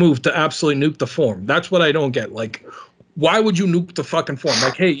cunt move to absolutely nuke the forum. That's what I don't get. Like, why would you nuke the fucking forum?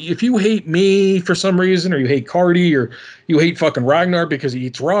 Like, hey, if you hate me for some reason, or you hate Cardi, or you hate fucking Ragnar because he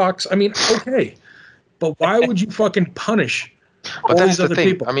eats rocks, I mean, okay. But why would you fucking punish all these other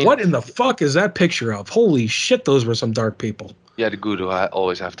people? I mean, what in the fuck is that picture of? Holy shit, those were some dark people. Yeah, the good who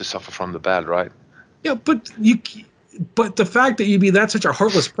always have to suffer from the bad, right? Yeah, but the fact that you'd be that such a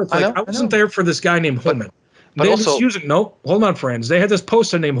heartless person, like, I wasn't there for this guy named Holman. But also, hold on, friends. They had this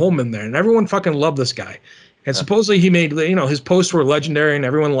poster named Holman there, and everyone fucking loved this guy. And supposedly he made, his posts were legendary and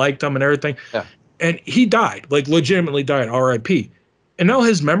everyone liked him and everything. Yeah. And he died, like legitimately died, R.I.P. And now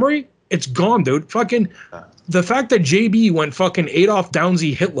his memory, it's gone, dude. Fucking the fact that JB went fucking Adolf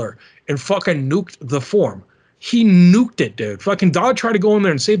Downsy Hitler and fucking nuked the forum. He nuked it, dude. Fucking Dodd tried to go in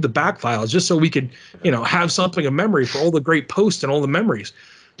there and save the back files just so we could, have something of memory for all the great posts and all the memories.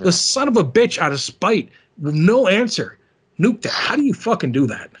 Yeah. The son of a bitch, out of spite, with no answer, nuked it. How do you fucking do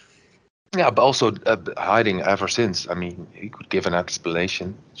that? Yeah, but also hiding ever since. I mean, he could give an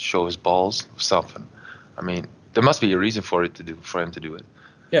explanation, show his balls, something. I mean, there must be a reason for him to do it.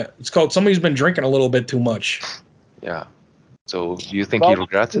 Yeah, it's called somebody's been drinking a little bit too much. Yeah. So do you think he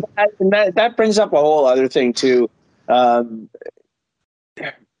regrets it? That brings up a whole other thing too. I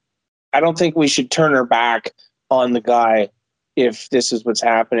don't think we should turn our back on the guy if this is what's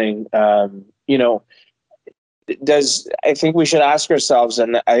happening. I think we should ask ourselves,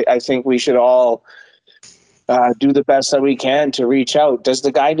 and I think we should all do the best that we can to reach out. Does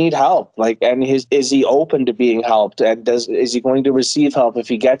the guy need help? Is he open to being helped? And is he going to receive help if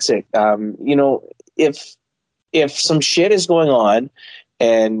he gets it? If some shit is going on,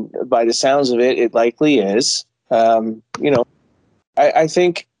 and by the sounds of it, it likely is. I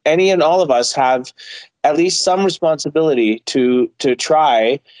think any and all of us have at least some responsibility to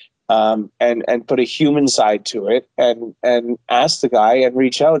try. And put a human side to it, and ask the guy and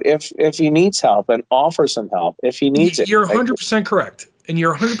reach out if he needs help and offer some help if he needs it. You're 100% correct, and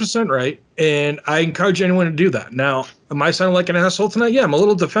you're 100% right, and I encourage anyone to do that. Now, am I sounding like an asshole tonight? Yeah, I'm a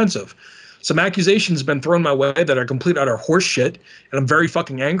little defensive. Some accusations have been thrown my way that are complete utter horse shit, and I'm very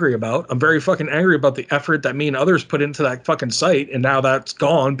fucking angry about. I'm very fucking angry about the effort that me and others put into that fucking site, and now that's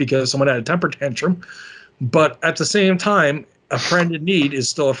gone because someone had a temper tantrum. But at the same time, a friend in need is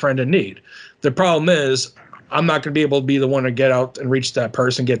still a friend in need. The problem is, I'm not going to be able to be the one to get out and reach that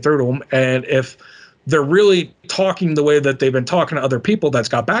person, get through to them. And if they're really talking the way that they've been talking to other people that's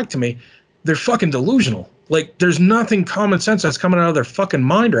got back to me, they're fucking delusional. Like, there's nothing common sense that's coming out of their fucking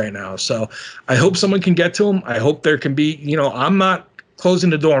mind right now. So I hope someone can get to them. I hope there can be, I'm not closing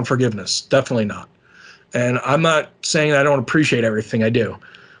the door on forgiveness. Definitely not. And I'm not saying I don't appreciate everything I do,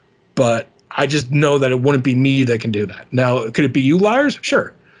 but I just know that it wouldn't be me that can do that. Now, could it be you, liars?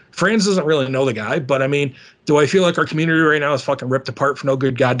 Sure. Franz doesn't really know the guy, but I mean, do I feel like our community right now is fucking ripped apart for no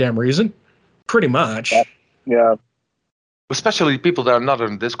good goddamn reason? Pretty much. Yeah. Especially people that are not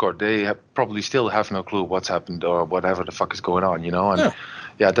on Discord, they probably still have no clue what's happened or whatever the fuck is going on, And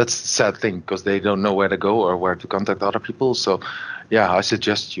yeah, that's the sad thing because they don't know where to go or where to contact other people. So yeah, I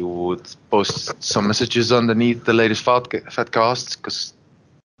suggest you would post some messages underneath the latest Fatcasts because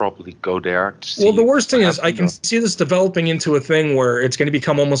probably go there to see. Well, the worst thing is I can see this developing into a thing where it's going to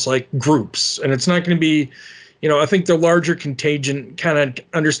become almost like groups, and it's not going to be, I think the larger contagion kind of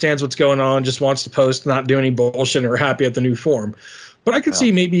understands what's going on, just wants to post, not do any bullshit, or happy at the new form. But I could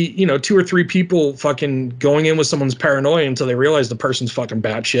see maybe, 2 or 3 people fucking going in with someone's paranoia until they realize the person's fucking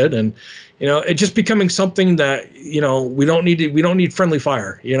batshit, and it just becoming something that we don't need friendly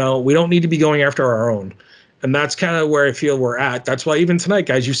fire. We don't need to be going after our own. And that's kind of where I feel we're at. That's why even tonight,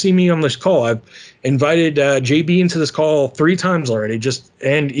 guys, you see me on this call. I've invited JB into this call 3 times already,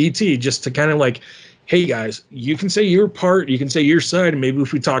 and ET, just to kind of like, hey, guys, you can say your part, you can say your side, and maybe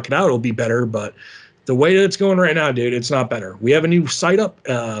if we talk it out, it'll be better. But the way that it's going right now, dude, it's not better. We have a new site up.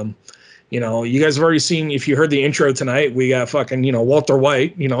 You guys have already seen, if you heard the intro tonight, we got fucking, Walter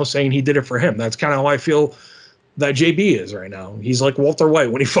White, saying he did it for him. That's kind of how I feel that JB is right now. He's like Walter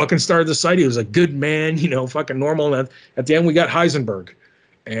White. When he fucking started the site, he was a good man, fucking normal. And at the end, we got Heisenberg.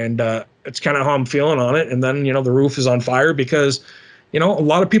 And it's kind of how I'm feeling on it. And then, the roof is on fire because, a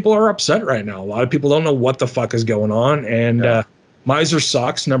lot of people are upset right now. A lot of people don't know what the fuck is going on. And miser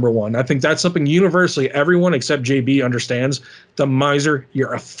sucks, number one. I think that's something universally everyone except JB understands. The miser,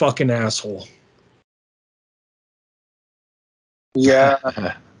 you're a fucking asshole. Yeah.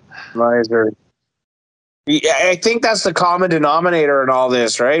 Miser. Yeah, I think that's the common denominator in all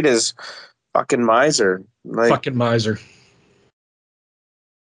this, right? Is fucking miser. Fucking miser.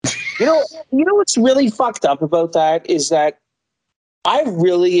 You know what's really fucked up about that is that I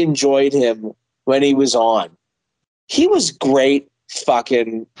really enjoyed him when he was on. He was great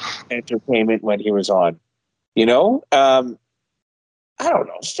fucking entertainment when he was on. I don't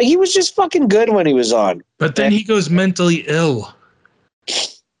know. He was just fucking good when he was on. But then he goes mentally ill.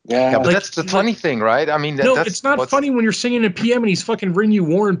 Yeah, but that's the funny thing, right? I mean, no, it's not funny when you're singing a PM and he's fucking reading you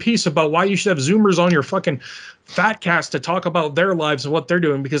War and Peace about why you should have Zoomers on your fucking Fatcast to talk about their lives and what they're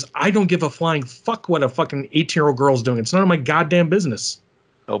doing, because I don't give a flying fuck what a fucking 18-year-old girl's doing. It's none of my goddamn business.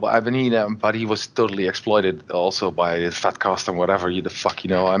 No, but I mean, but he was totally exploited also by Fatcast and whatever the fuck,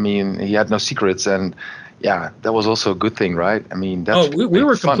 I mean, he had no secrets, and yeah, that was also a good thing, right? I mean, that's we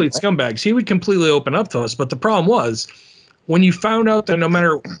were complete scumbags. He would completely open up to us, but the problem was, when you found out that no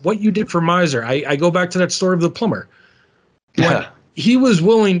matter what you did for Miser, I go back to that story of the plumber. When he was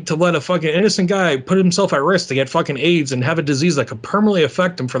willing to let a fucking innocent guy put himself at risk to get fucking AIDS and have a disease that could permanently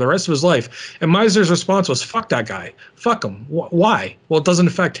affect him for the rest of his life. And Miser's response was, fuck that guy. Fuck him. Why? Well, it doesn't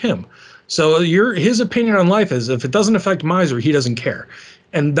affect him. So his opinion on life is if it doesn't affect Miser, he doesn't care.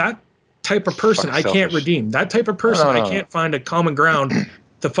 And that type of person I can't redeem. That type of person I can't find a common ground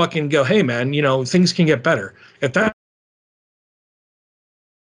to fucking go, hey, man, things can get better. If that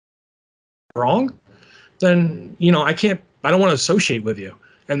wrong, then I don't want to associate with you.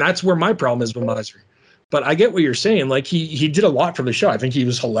 And that's where my problem is with Miser. But I get what you're saying. Like he did a lot for the show. I think he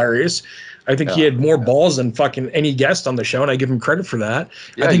was hilarious. I think he had more balls than fucking any guest on the show, and I give him credit for that.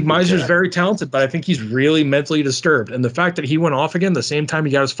 I think Miser's very talented, but I think he's really mentally disturbed. And the fact that he went off again the same time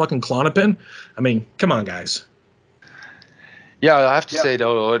he got his fucking Klonopin, I mean, come on, guys. Yeah, I have to say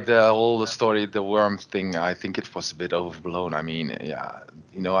though, the whole story, the worm thing, I think it was a bit overblown. I mean,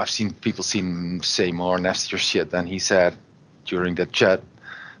 I've seen people say more nastier shit than he said during that chat.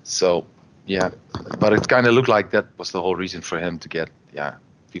 So, yeah, but it kind of looked like that was the whole reason for him to get,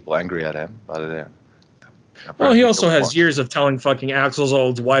 people angry at him. But well, he also has years of telling fucking Axl's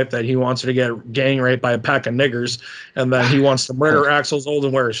old wife that he wants her to get gang raped by a pack of niggers, and then he wants to murder Axl's old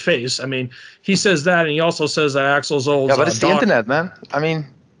and wear his face. I mean, he says that, and he also says that Axl's old. Yeah, but it's the internet, man. I mean,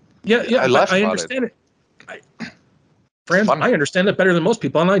 I understand it. Frans, I understand it better than most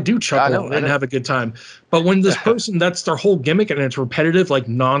people, and I do chuckle and have a good time. But when this person, that's their whole gimmick, and it's repetitive, like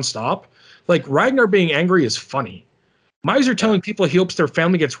nonstop. Like Ragnar being angry is funny. Miser telling people he hopes their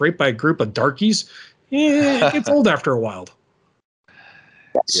family gets raped by a group of darkies. Yeah, it gets old after a while.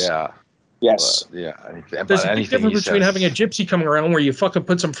 Yeah. Yes. Yeah. There's a big difference between having a gypsy coming around where you fucking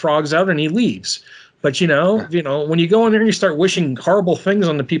put some frogs out and he leaves. But you know, when you go in there and you start wishing horrible things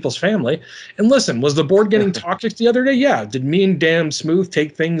on the people's family. And listen, was the board getting toxic the other day? Yeah. Did me and Damn Smooth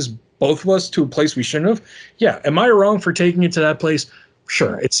take things, both of us, to a place we shouldn't have? Yeah. Am I wrong for taking it to that place?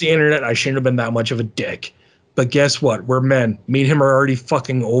 Sure. It's the internet. I shouldn't have been that much of a dick. But guess what? We're men. Me and him are already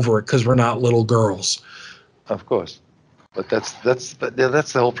fucking over it because we're not little girls. Of course. But that's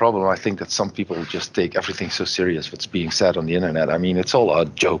the whole problem. I think that some people just take everything so serious what's being said on the internet. I mean, it's all a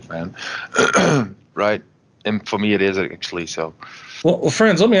joke, man. Right? And for me, it is actually so. Well,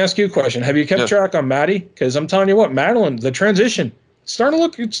 friends, let me ask you a question. Have you kept track on Maddie? Because I'm telling you what, Madeline, the transition,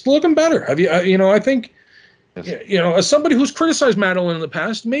 it's looking better. Have you, I think, as somebody who's criticized Madeline in the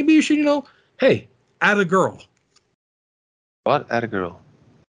past, maybe you should, hey, add a girl. What? Add a girl?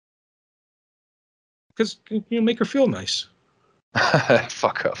 Because you make her feel nice.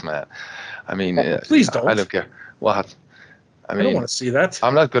 Fuck off, man. I mean, please don't. I don't care. What? I don't want to see that.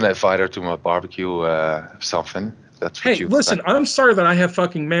 I'm not going to invite her to my barbecue or something. That's what listen, I'm sorry that I have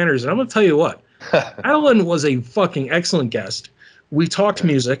fucking manners, and I'm going to tell you what. Madeline was a fucking excellent guest. We talked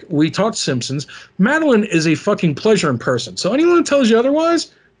music. We talked Simpsons. Madeline is a fucking pleasure in person. So anyone who tells you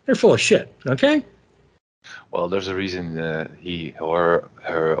otherwise, they're full of shit, okay? Well, there's a reason he or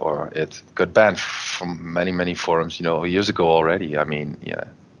her or it got banned from many, many forums, years ago already. I mean, yeah.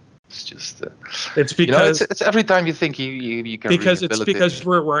 It's just it's because it's every time you think you can because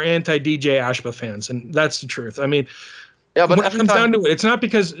we're anti DJ Ashba fans, and that's the truth. I mean, yeah, but when it comes down to it, it's not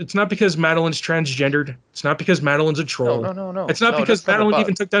because Madeline's transgendered. It's not because Madeline's a troll. No. It's not because Madeline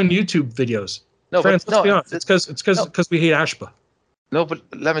even took down YouTube videos. No, friends, let's be honest. It's because we hate Ashba. No, but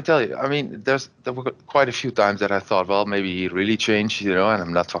let me tell you. I mean, there were quite a few times that I thought, well, maybe he really changed, and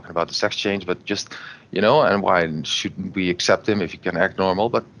I'm not talking about the sex change, but just, and why shouldn't we accept him if he can act normal?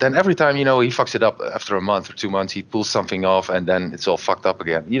 But then every time, he fucks it up after a month or 2 months, he pulls something off, and then it's all fucked up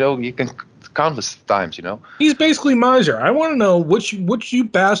again. You can countless times, He's basically Miser. I want to know which you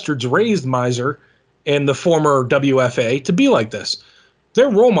bastards raised Miser and the former WFA to be like this. Their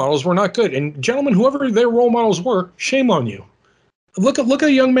role models were not good. And gentlemen, whoever their role models were, shame on you. Look at a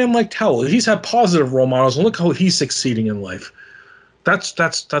young man like Towel. He's had positive role models, and look how he's succeeding in life. That's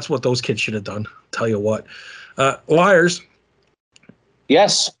what those kids should have done. Tell you what, Liars.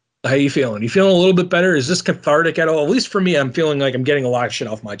 Yes. How you feeling? You feeling a little bit better? Is this cathartic at all? At least for me, I'm feeling like I'm getting a lot of shit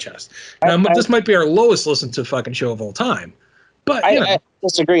off my chest. Now, this might be our lowest listened to fucking show of all time, but I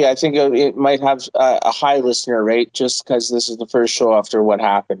disagree. I think it might have a high listener rate just because this is the first show after what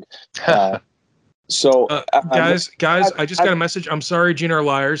happened. So, guys, I just got a message. I'm sorry,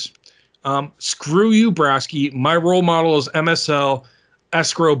 GnRLiars. Screw you, Brasky. My role model is MSL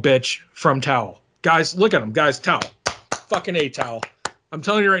escrow bitch from Towel. Guys, look at him. Guys, Towel. Fucking A, Towel. I'm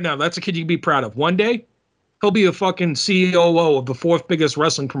telling you right now, that's a kid you can be proud of. One day, he'll be a fucking COO of the 4th biggest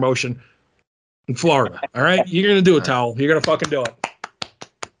wrestling promotion in Florida. All right? You're going to do it, Towel. You're going to fucking do it.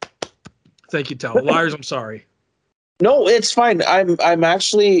 Thank you, Towel. Liars, I'm sorry. No, it's fine. I'm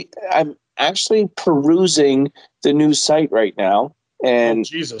actually perusing the new site right now, and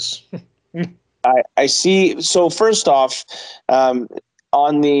Jesus. I see. So first off, who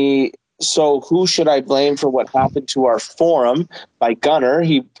should I blame for what happened to our forum by Gunner?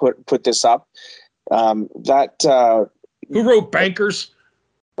 He put this up. Who wrote Bankers?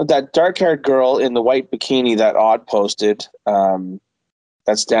 That dark-haired girl in the white bikini that Odd posted.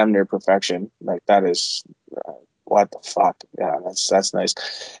 That's damn near perfection. Like that is. What the fuck? Yeah, that's nice.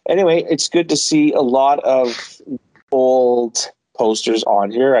 Anyway, it's good to see a lot of old posters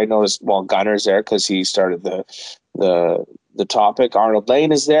on here. I noticed, Gunner's there because he started the topic. Arnold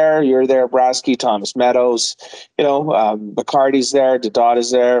Lane is there. You're there, Brasky. Thomas Meadows. Bacardi's there. Dodot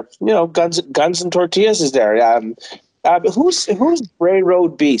is there. Guns and Tortillas is there. Who's Bray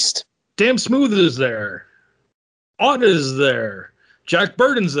Road Beast? Damn Smooth is there. Odd is there. Jack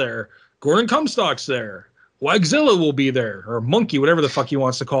Burton's there. Gordon Comstock's there. Wagzilla will be there, or Monkey, whatever the fuck he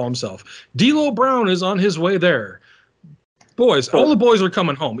wants to call himself. D'Lo Brown is on his way there. Boys, all the boys are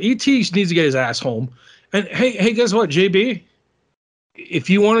coming home. ET needs to get his ass home. And hey, guess what, JB? If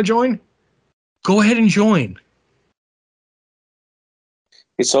you want to join, go ahead and join.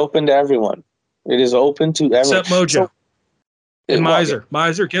 It's open to everyone. It is open to everyone. Except Mojo. And Miser.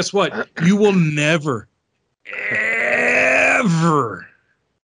 Miser, guess what? You will never, ever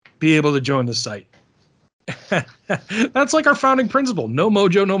be able to join the site. That's like our founding principle. No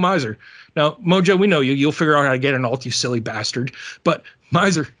Mojo, no Miser. Now, Mojo, we know you. You'll figure out how to get an alt, you silly bastard. But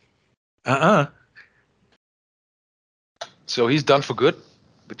Miser, So he's done for good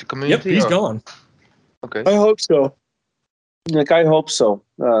with the community? Yep, he's gone. Okay. I hope so. Like, I hope so.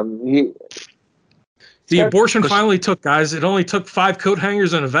 The abortion finally took, guys. It only took 5 coat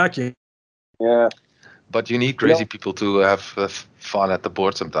hangers and a vacuum. Yeah. But you need crazy people to have fun at the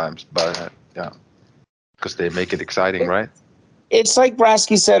board sometimes. But yeah, because they make it exciting, right? It's like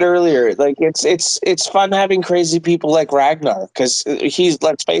Brasky said earlier. Like, it's fun having crazy people like Ragnar, because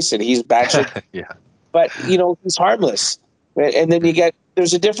let's face it, he's batshit. Yeah. But he's harmless. And then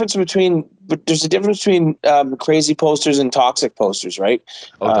there's a difference between crazy posters and toxic posters, right?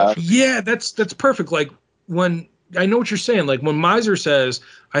 Yeah, that's perfect. Like, when I know what you're saying. Like, when Miser says,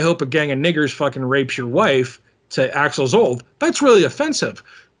 "I hope a gang of niggers fucking rapes your wife," to Axl's old, that's really offensive.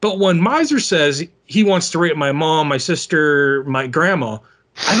 But when Miser says he wants to rape my mom, my sister, my grandma,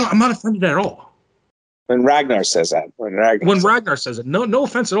 I'm not offended at all. When Ragnar says that. When Ragnar says it, no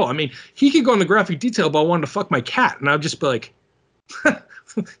offense at all. I mean, he could go into graphic detail about wanting to fuck my cat, and I'd just be like,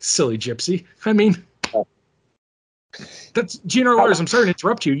 silly gypsy. I mean, that's GnRLiars. I'm sorry to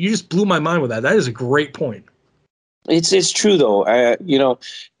interrupt you. You just blew my mind with that. That is a great point. It's true though.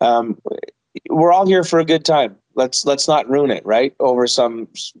 We're all here for a good time. Let's not ruin it, right? Over some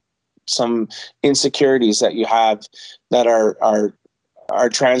insecurities that you have that are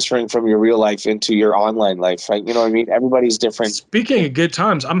transferring from your real life into your online life, right? You know what I mean? Everybody's different. Speaking of good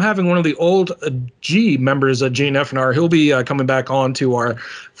times, I'm having one of the old G members of GnFNR. He'll be coming back on to our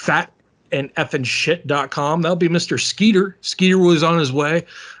fatandeffingshit.com. That'll be Mr. Skeeter. Skeeter was on his way.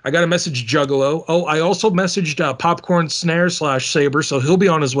 I got a message Juggalo. Oh, I also messaged Popcorn Snare /Saber, so he'll be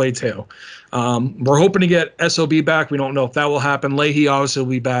on his way too. We're hoping to get SOB back. We don't know if that will happen. Leahy obviously will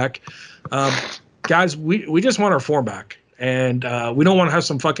be back. Guys, we just want our form back. And we don't want to have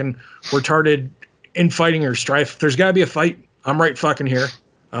some fucking retarded infighting or strife. If there's got to be a fight, I'm right fucking here.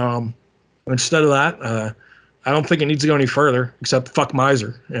 Instead of that, I don't think it needs to go any further, except fuck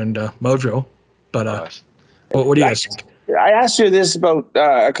Miser and Mojo. But what do you guys think? I asked you this about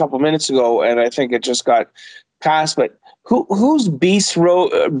a couple minutes ago, and I think it just got passed. But who's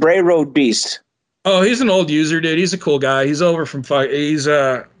Bray Road Beast? Oh, he's an old user, dude. He's a cool guy. He's over from he's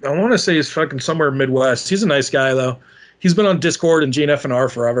I want to say he's fucking somewhere Midwest. He's a nice guy though. He's been on Discord and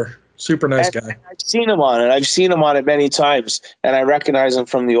GnFNR forever. Super nice guy. I've seen him on it. I've seen him on it many times, and I recognize him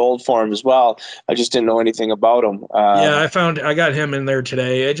from the old forum as well. I just didn't know anything about him. Yeah, I got him in there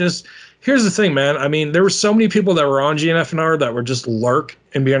today. Here's the thing, man. I mean, there were so many people that were on GnFNR that were just lurk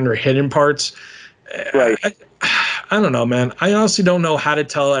and be under hidden parts. Right. I don't know, man. I honestly don't know how to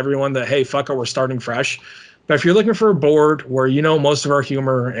tell everyone that, hey, fuck it, we're starting fresh. But if you're looking for a board where you know most of our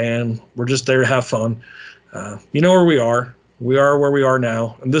humor and we're just there to have fun, you know where we are. We are where we are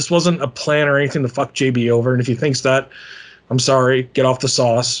now. And this wasn't a plan or anything to fuck JB over. And if he thinks that, I'm sorry, get off the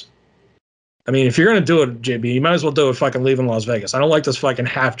sauce. I mean, if you're going to do it, JB, you might as well do it fucking leaving Las Vegas. I don't like this fucking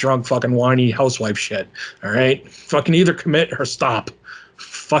half-drunk, fucking whiny housewife shit. All right? Fucking either commit or stop.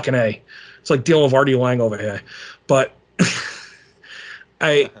 Fucking A. It's like dealing with Artie Lang over here. But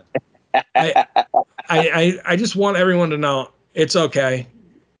I just want everyone to know it's okay.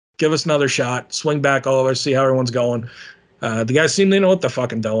 Give us another shot. Swing back over, see how everyone's going. The guys seem to know what they're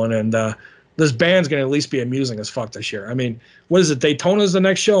fucking doing, and this band's going to at least be amusing as fuck this year. I mean, what is it? Daytona's the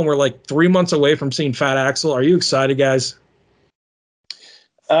next show, and we're like 3 months away from seeing Fat Axxl. Are you excited, guys?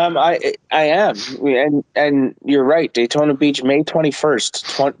 I am, and you're right. Daytona Beach, May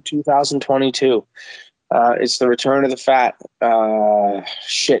 21st, 2022. It's the return of the Fat.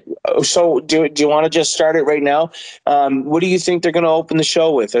 Shit. So do you want to just start it right now? What do you think they're going to open the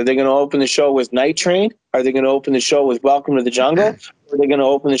show with? Are they going to open the show with Night Train? Are they going to open the show with Welcome to the Jungle? Or are they going to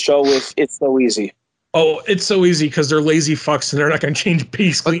open the show with It's So Easy? Oh, It's So Easy because they're lazy fucks and they're not going to change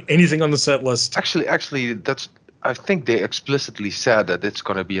basically anything on the set list. Actually, I think they explicitly said that it's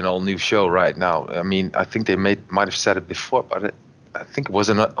going to be an all-new show right now. I mean, I think they might have said it before, but I think it was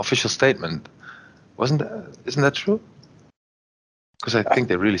an official statement. Isn't that true? Because I think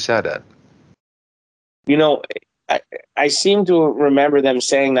they really said that. You know, I seem to remember them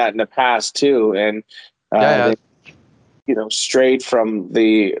saying that in the past too, and they, strayed from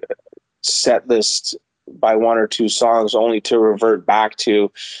the set list by one or two songs, only to revert back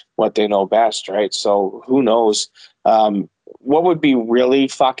to what they know best, right? So who knows? What would be really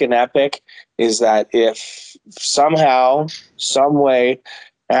fucking epic is that if somehow, some way,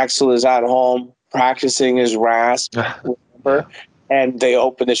 Axxl is at home practicing his rasp, and they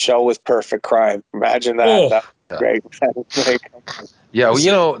open the show with Perfect Crime. Imagine that. Oh. That's great. Yeah, well,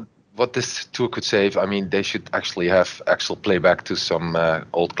 you know what this tour could save? I mean, they should actually have Axxl play back to some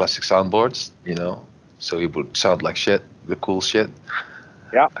old classic soundboards, so it would sound like shit, the cool shit.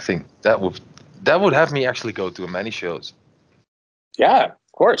 Yeah. I think that would have me actually go to many shows. Yeah,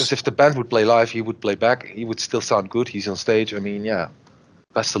 course. Because if the band would play live, he would play back. He would still sound good. He's on stage. I mean, yeah,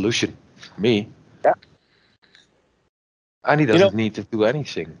 best solution for me. Yeah. And he doesn't need to do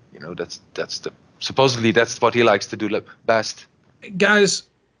anything. Supposedly that's what he likes to do best. Guys,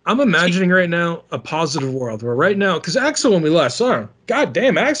 I'm imagining right now a positive world where right now, because Axxl, when we last saw him, god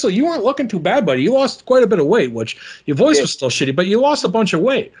damn, Axxl, you weren't looking too bad, buddy. You lost quite a bit of weight, which your voice was still shitty, but you lost a bunch of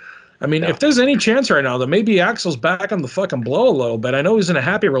weight. I mean, if there's any chance right now that maybe Axl's back on the fucking blow a little bit, I know he's in a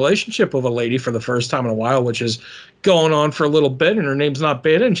happy relationship with a lady for the first time in a while, which is going on for a little bit, and her name's not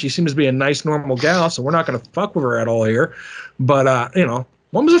Beta, and she seems to be a nice, normal gal, so we're not going to fuck with her at all here. But, you know,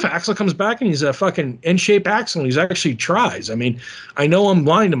 what was if Axxl comes back and he's a fucking in-shape Axxl and he actually tries? I mean, I know I'm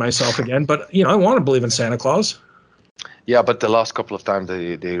lying to myself again, but, you know, I want to believe in Santa Claus. Yeah, but the last couple of times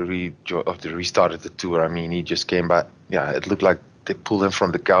they restarted the tour, I mean, he just came back. Yeah, it looked like they pulled him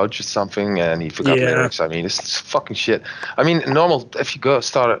from the couch or something, and he forgot lyrics. I mean, it's fucking shit. I mean, normal. If you go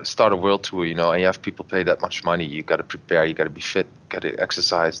start a world tour, you know, and you have people pay that much money, you got to prepare, you got to be fit, got to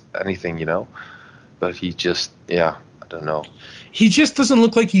exercise, anything, you know. But he just, I don't know. He just doesn't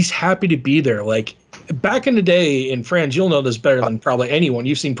look like he's happy to be there. Like back in the day, and Frans, you'll know this better than probably anyone.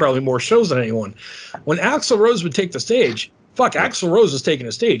 You've seen probably more shows than anyone. When Axxl Rose would take the stage, Axxl Rose was taking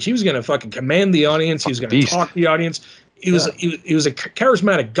the stage. He was going to fucking command the audience. He was going to talk to the audience. He was a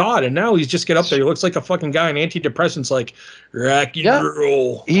charismatic god, and now he's just get up there. He looks like a fucking guy on antidepressants, like rock and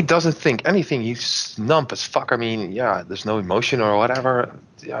roll. He doesn't think anything. He's numb as fuck. I mean, there's no emotion or whatever.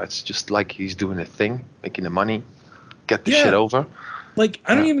 Yeah, it's just like he's doing a thing, making the money, get the shit over. Like,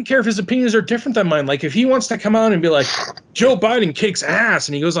 I don't even care if his opinions are different than mine. Like, if he wants to come out and be like, Joe Biden kicks ass,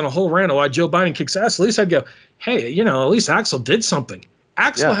 and he goes on a whole rant on why Joe Biden kicks ass, at least I'd go, hey, you know, at least Axxl did something.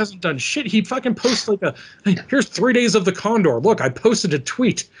 Axxl hasn't done shit. He fucking posts like hey, here's 3 days of the Condor. Look, I posted a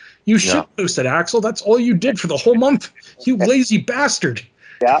tweet. You shit posted, Axxl. That's all you did for the whole month. You lazy bastard.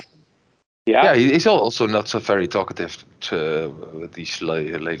 Yeah, he's also not so very talkative with these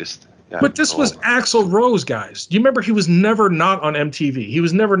latest. Yeah, but this was Axxl Rose, guys. Do you remember he was never not on MTV? He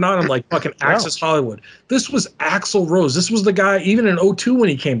was never not on like fucking Access Hollywood. This was Axxl Rose. This was the guy, even in 2002 when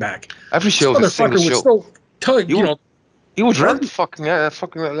he came back. Every show, this motherfucker would still tell you know. He would run fucking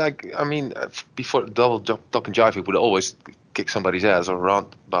like, I mean, before Double Duck and Jive, he would always kick somebody's ass or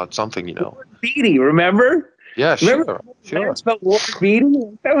rant about something, you know. Beatty, remember? Yeah, sure. It's about Warren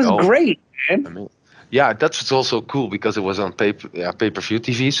Beatty. That was great, man. I mean, that's also cool because it was on pay-per-view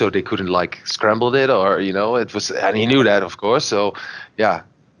TV, so they couldn't like scramble it or, you know, it was, and he knew that, of course. So,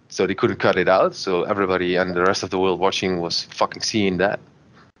 so they couldn't cut it out. So everybody and the rest of the world watching was fucking seeing that.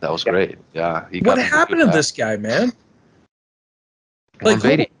 That was great. Yeah. What happened to this guy, man?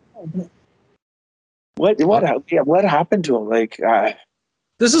 Like, what happened to him? Like,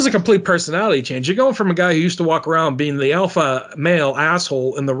 this is a complete personality change. You're going from a guy who used to walk around being the alpha male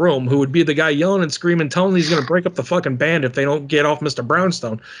asshole in the room, who would be the guy yelling and screaming, telling he's going to break up the fucking band if they don't get off Mr.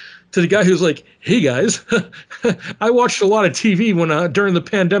 Brownstone, to the guy who's like, hey guys, I watched a lot of TV when during the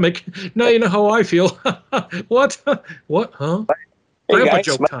pandemic. Now you know how I feel. What? What? Huh? Hey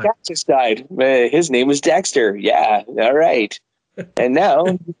guys, my cat just died. His name was Dexter. Yeah, all right. And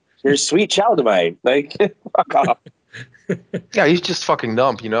now you're a sweet child of mine. Like, fuck off. Yeah, he's just fucking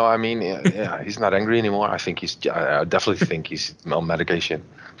dumb, you know. I mean, he's not angry anymore. I definitely think he's on medication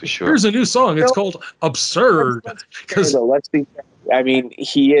for sure. Here's a new song. It's called Absurd. Let's be. I mean,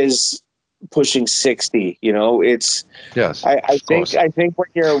 he is pushing 60. You know, it's. Yes. I think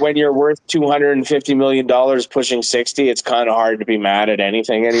when you're worth $250 million, pushing 60, it's kind of hard to be mad at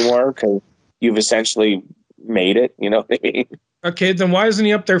anything anymore because you've essentially made it. You know what I mean? Okay, then why isn't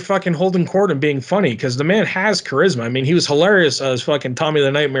he up there fucking holding court and being funny? Because the man has charisma. I mean, he was hilarious as fucking Tommy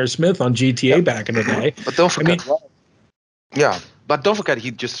the Nightmare Smith on GTA back in the day. But don't forget, but don't forget, he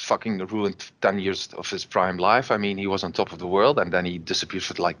just fucking ruined 10 years of his prime life. I mean, he was on top of the world, and then he disappeared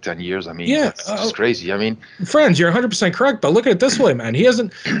for like 10 years. I mean, it's just crazy. I mean, Frans, you're 100% correct, but look at it this way, man. He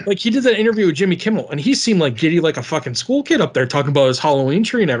hasn't, like, he did that interview with Jimmy Kimmel, and he seemed like giddy like a fucking school kid up there talking about his Halloween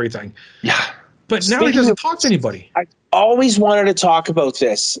tree and everything. Yeah. But now he doesn't talk to anybody. I always wanted to talk about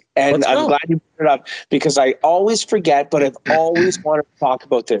this, and I'm glad you brought it up because I always forget, but I've always wanted to talk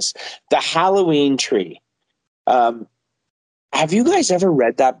about this. The Halloween tree. Have you guys ever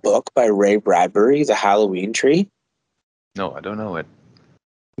read that book by Ray Bradbury, The Halloween Tree? No, I don't know it.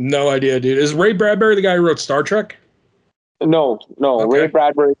 No idea, dude. Is Ray Bradbury the guy who wrote Star Trek? No. Okay. Ray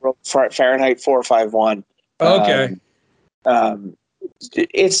Bradbury wrote Fahrenheit 451. Okay.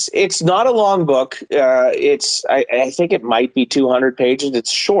 It's not a long book. I think it might be 200 pages.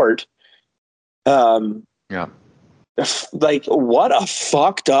 It's short. Yeah. Like, what a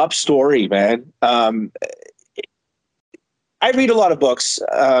fucked up story, man. I read a lot of books.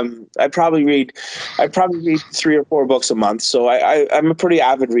 I probably read 3 or 4 books a month. So I'm a pretty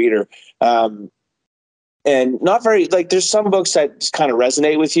avid reader. And not very, like, there's some books that just kind of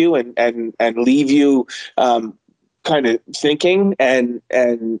resonate with you and leave you kind of thinking and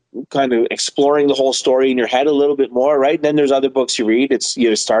kind of exploring the whole story in your head a little bit more, right? And then there's other books you read, it's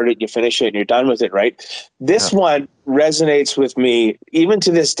you start it, you finish it, and you're done with it, right? This one resonates with me even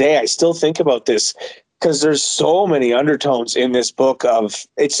to this day. I still think about this because there's so many undertones in this book of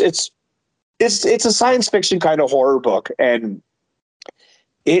it's a science fiction kind of horror book, and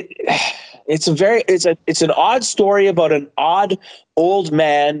it's an odd story about an odd old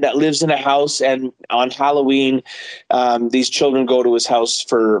man that lives in a house, and on Halloween, these children go to his house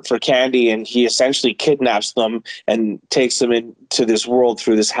for candy, and he essentially kidnaps them and takes them into this world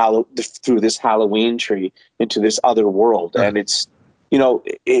through this Halloween tree, into this other world. And it's,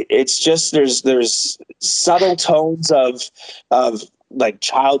 it's just there's subtle tones of like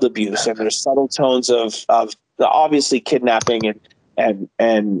child abuse, and there's subtle tones of obviously kidnapping and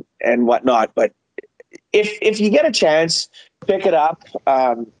whatnot. But if you get a chance, pick it up.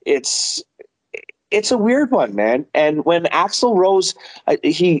 It's a weird one, man. And when Axxl Rose,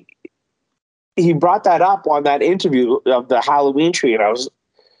 he brought that up on that interview of the Halloween tree, and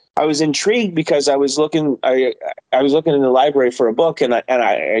I was intrigued because I was looking in the library for a book, and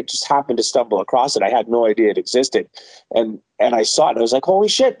I just happened to stumble across it. I had no idea it existed, and I saw it. And I was like, holy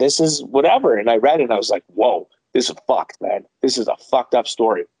shit, this is whatever. And I read it, and I was like, whoa. This is fucked, man. This is a fucked up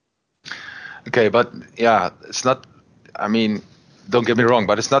story. Okay, but yeah, it's not. I mean, don't get me wrong,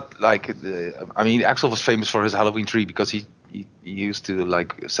 but it's not like. I mean, Axxl was famous for his Halloween tree because he used to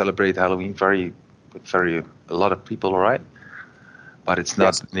like celebrate Halloween with a lot of people, right? But it's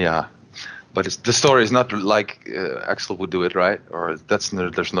not. Yes. Yeah, but the story is not like Axxl would do it, right? Or there's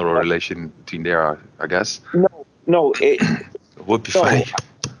no relation between there, I guess. No, it would be funny.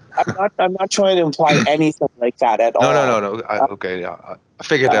 I'm not trying to imply anything like that at all. No. Okay, yeah, I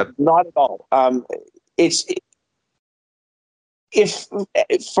figured that. Not at all. If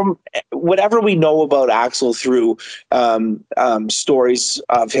from whatever we know about Axxl through stories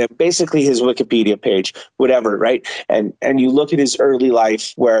of him, basically his Wikipedia page, whatever, right? And you look at his early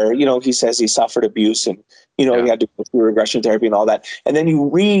life where, he says he suffered abuse and, he had to go through regression therapy and all that. And then you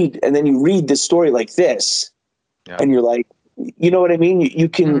read this story like this, and you're like, you know what I mean? You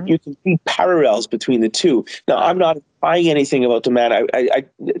can see parallels between the two. Now, I'm not implying anything about the man. I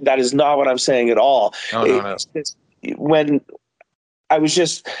that is not what I'm saying at all. No. When I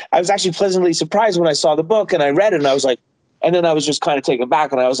was actually pleasantly surprised when I saw the book and I read it, and I was like, and then I was just kind of taken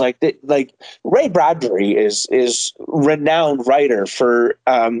back, and I was like Ray Bradbury is renowned writer for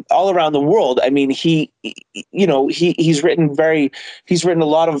all around the world. I mean, he's written a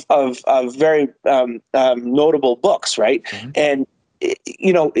lot of very notable books, right? Mm-hmm. And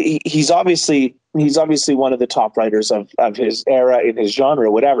he's obviously one of the top writers of his era in his genre,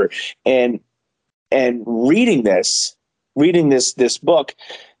 whatever. And reading this book,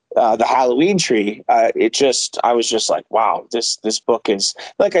 the Halloween tree, I was just like, wow, this book is,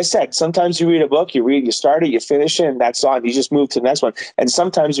 like I said, sometimes you read a book, you start it, you finish it, and that's on. You just move to the next one. And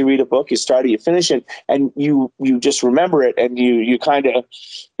sometimes you read a book, you start it, you finish it, and you just remember it, and you kind of,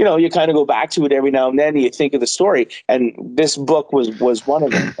 you kind of go back to it every now and then, and you think of the story. And this book was one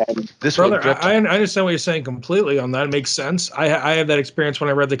of them. And this brother, I understand what you're saying completely on that. It makes sense. I have that experience when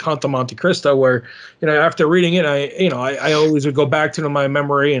I read the Count of Monte Cristo, where, after reading it, I always would go back to my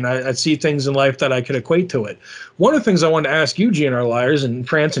memory, and I'd see things in life that I could equate to it. One of the things I wanted to ask you, GnRLiars, and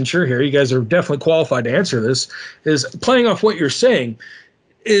Frans and Sure here, you guys are definitely qualified to answer this, is playing off what you're saying.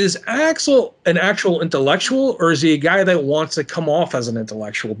 Is Axxl an actual intellectual, or is he a guy that wants to come off as an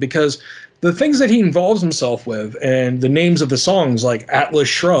intellectual? Because the things that he involves himself with, and the names of the songs like Atlas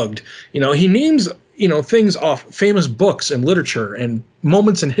Shrugged, he names things off famous books and literature and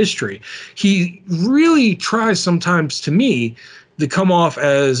moments in history. He really tries sometimes, to me, to come off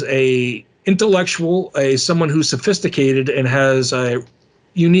as a intellectual, someone who's sophisticated and has a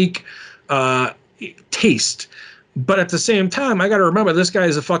unique taste. But at the same time, I got to remember, this guy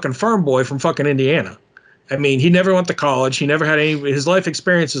is a fucking farm boy from fucking Indiana. I mean, he never went to college. He never had his life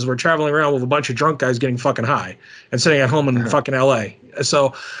experiences were traveling around with a bunch of drunk guys getting fucking high and sitting at home in fucking LA.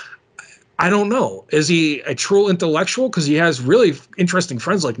 So I don't know. Is he a true intellectual? Because he has really interesting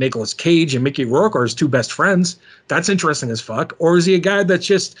friends like Nicolas Cage and Mickey Rourke are his two best friends. That's interesting as fuck. Or is he a guy that's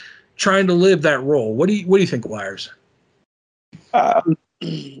just trying to live that role? What do you think, Liars? I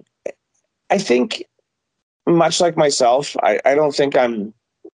think, much like myself, I don't think I'm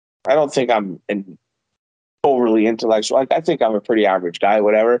overly intellectual. I think I'm a pretty average guy,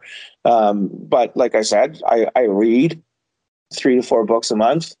 whatever. But like I said, I read. 3 to 4 books a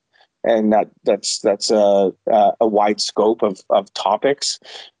month, and that's a wide scope of topics,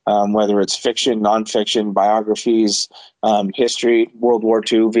 whether it's fiction, nonfiction, biographies, history, World War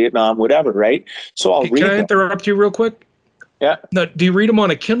II, Vietnam, whatever, right? So I'll read Can I them. interrupt you real quick? Yeah. Now, do you read them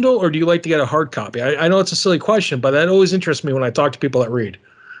on a Kindle, or do you like to get a hard copy? I know it's a silly question, but that always interests me when I talk to people that read.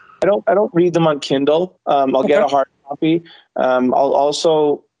 I don't read them on Kindle. I'll get a hard copy. I'll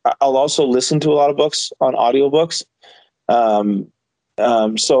also listen to a lot of books on audiobooks.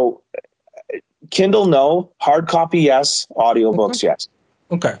 So Kindle, no. Hard copy, yes. Audiobooks, yes.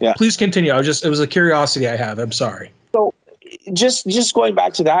 Okay. Yeah. Please continue. It was a curiosity I have. I'm sorry. So just going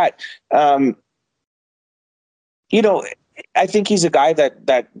back to that, I think he's a guy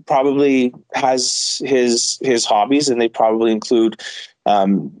that probably has his hobbies, and they probably include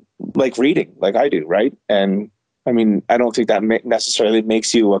like reading, like I do, right? And I mean, I don't think that necessarily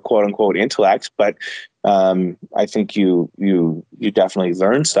makes you a quote unquote intellect, but I think you definitely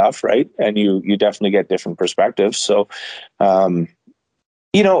learn stuff, right? And you definitely get different perspectives. So, at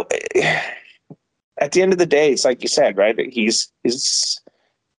the end of the day, it's like you said, right? He's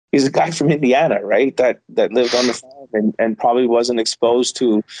a guy from Indiana, right? That lived on the farm and probably wasn't exposed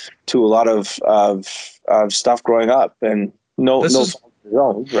to a lot of stuff growing up, and no fault of his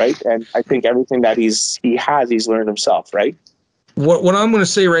own, right? And I think everything that he's learned himself, right? What I'm going to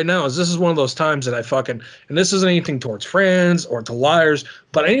say right now is this is one of those times that and this isn't anything towards Frans or to liars,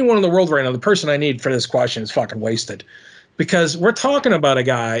 but anyone in the world right now, the person I need for this question is fucking wasted. Because we're talking about a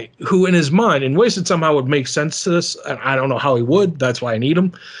guy who in his mind, and wasted somehow would make sense to this, and I don't know how he would, that's why I need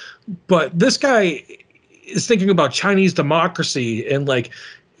him. But this guy is thinking about Chinese democracy and like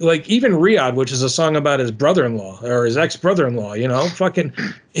even Riyadh, which is a song about his brother-in-law or his ex-brother-in-law, fucking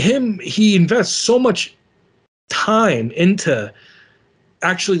him, he invests so much time into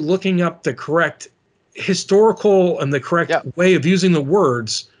actually looking up the correct historical and the correct way of using the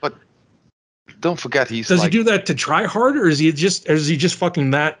words. But don't forget, does he do that to try harder, or is he just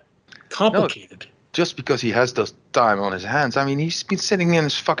fucking that complicated? No, just because he has this time on his hands. I mean, he's been sitting in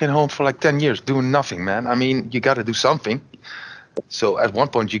his fucking home for like 10 years doing nothing, man. I mean, you got to do something. So at one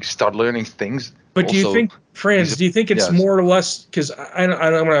point you can start learning things. But do you think, Frans, do you think it's more or less, because I'm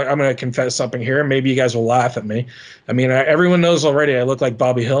gonna confess something here, and maybe you guys will laugh at me. I mean, everyone knows already I look like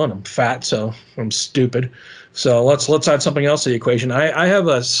Bobby Hill and I'm fat, so I'm stupid. So let's add something else to the equation. I have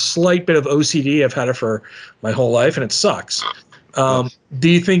a slight bit of OCD. I've had it for my whole life, and it sucks. Do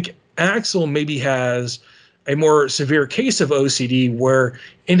you think Axxl maybe has a more severe case of OCD where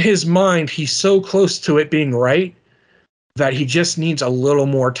in his mind he's so close to it being right that he just needs a little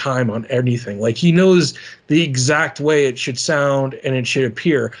more time on anything? Like he knows the exact way it should sound and it should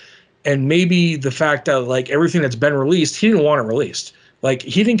appear. And maybe the fact that like everything that's been released, he didn't want it released. Like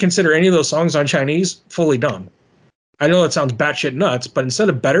he didn't consider any of those songs on Chinese fully done. I know that sounds batshit nuts, but instead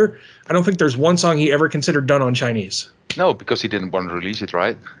of better, I don't think there's one song he ever considered done on Chinese. No, because he didn't want to release it,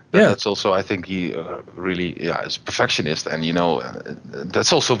 right? That's also, I think he really is perfectionist. And,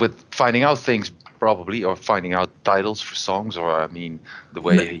 that's also with finding out things probably, or finding out titles for songs, or, I mean, the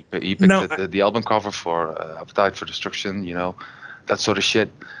way he picked the album cover for Appetite for Destruction, that sort of shit.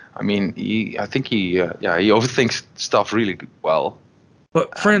 I mean, I think he overthinks stuff really well.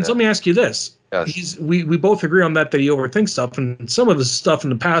 But, Frans, let me ask you this. Yes. We both agree on that he overthinks stuff, and some of the stuff in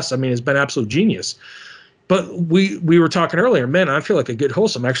the past, I mean, has been absolute genius. But we were talking earlier, man, I feel like a good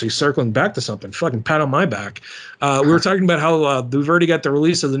host. I'm actually circling back to something. Fucking pat on my back. We were talking about how we've already got the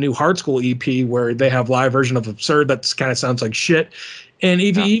release of the new Hard School EP where they have live version of Absurd that kind of sounds like shit. And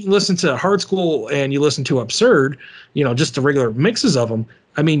if you even listen to Hard School and you listen to Absurd, just the regular mixes of them,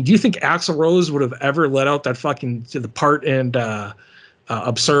 I mean, do you think Axl Rose would have ever let out that fucking to the part and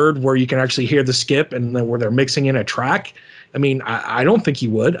Absurd where you can actually hear the skip and then where they're mixing in a track? I mean, I don't think he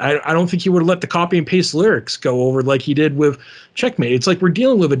would. I don't think he would let the copy and paste lyrics go over like he did with Checkmate. It's like we're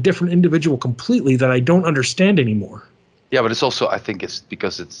dealing with a different individual completely that I don't understand anymore. Yeah, but it's also, I think it's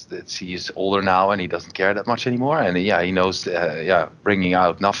because he's older now and he doesn't care that much anymore. And he knows, bringing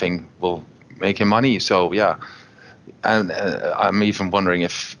out nothing will make him money. So, yeah. And I'm even wondering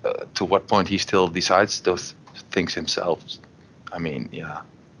if to what point he still decides those things himself. I mean, yeah.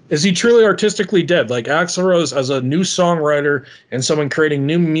 Is he truly artistically dead? Like Axl Rose as a new songwriter and someone creating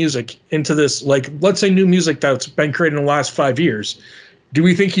new music into this, like, let's say new music that's been created in the last 5 years. Do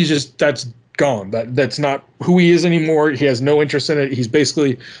we think that's gone? That's not who he is anymore. He has no interest in it. He's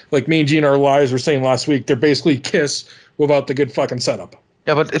basically, like me and GnRLiars were saying last week, they're basically Kiss without the good fucking setup.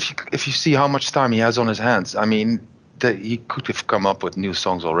 Yeah, but if you see how much time he has on his hands, I mean, he could have come up with new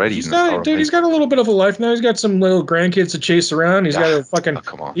songs already. He's got a little bit of a life now. He's got some little grandkids to chase around. He's got a fucking. Oh,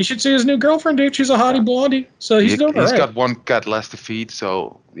 come on. You should see his new girlfriend, dude. She's a hottie blondie. So he's doing all right. He's got one cat less to feed,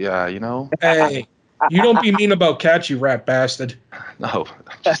 so yeah, you know. Hey, you don't be mean about cats, you rat bastard. No,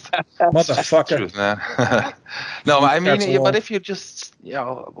 just motherfucker. Truth, man. No, I mean, but if you just,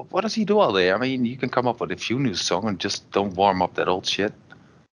 what does he do all day? I mean, you can come up with a few new songs and just don't warm up that old shit.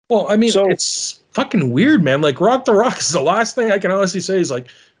 Well, I mean, it's fucking weird, man. Like, Rock the Rock is the last thing I can honestly say is like,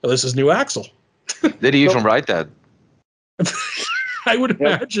 oh, this is new Axl. Did he even write that? I would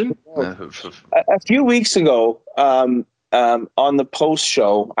imagine. A few weeks ago, on the post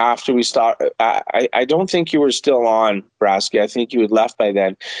show after we started, I don't think you were still on, Brasky. I think you had left by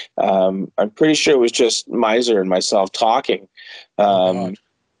then. I'm pretty sure it was just Miser and myself talking.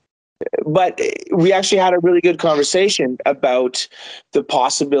 But we actually had a really good conversation about the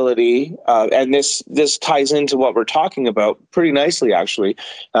possibility, and this ties into what we're talking about pretty nicely, actually.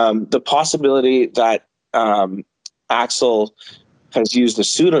 The possibility that Axl has used a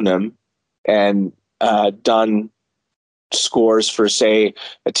pseudonym and done scores for, say,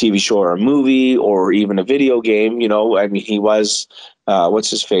 a TV show or a movie or even a video game. You know, I mean, he was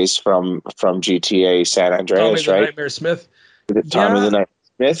what's his face from GTA San Andreas, Tommy right? the Nightmare Smith. Tommy the Nightmare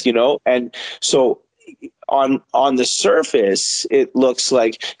Smith, you know, and so on the surface, it looks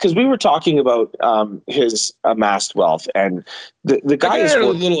like, because we were talking about his amassed wealth, and the guy is a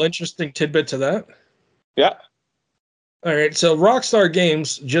little interesting tidbit to that. Yeah. All right, so Rockstar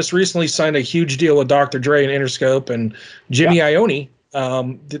Games just recently signed a huge deal with Dr. Dre and Interscope and Jimmy Iommi.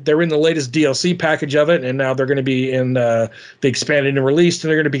 They're in the latest DLC package of it, and now they're going to be in the expanded and released, and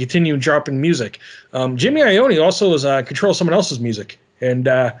they're going to be continuing dropping music. Jimmy Iommi also controls someone else's music, and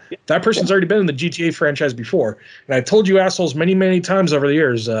that person's already been in the GTA franchise before. And I told you assholes many, many times over the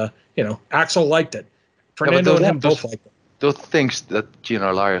years, Axl liked it. Fernando and him both liked it. Those things that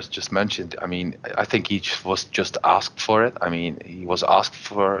GnRLiars just mentioned, I mean, I think he was just asked for it. I mean, he was asked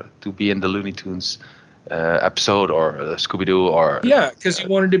to be in the Looney Tunes episode or Scooby-Doo or... Yeah, because he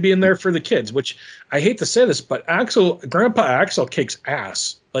wanted to be in there for the kids, which I hate to say this, but Grandpa Axl kicks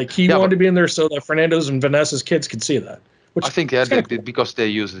ass. Like, he wanted to be in there so that Fernando's and Vanessa's kids could see that. Which I think, because they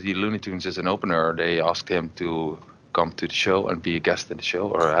used the Looney Tunes as an opener, they asked him to come to the show and be a guest in the show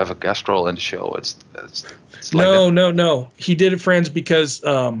or have a guest role in the show. It's like no. He did it, friends, because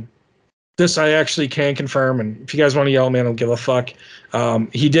this I actually can confirm. And if you guys want to yell, man, I don't give a fuck.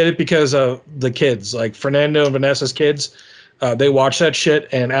 He did it because of the kids, like Fernando and Vanessa's kids. They watched that shit,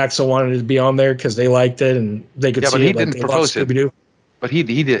 and Axl wanted to be on there because they liked it and they could see but it. He didn't propose it. Scooby-Doo. But he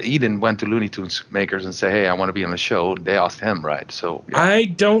didn't went to Looney Tunes makers and say, hey, I want to be on the show. They asked him, right? So I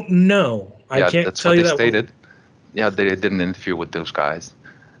don't know. I can't that's tell what you they that. Stated. Yeah, they did an interview with those guys,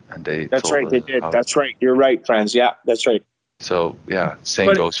 and they. That's right. They did. That's right. You're right, Frans. Yeah, that's right. So yeah,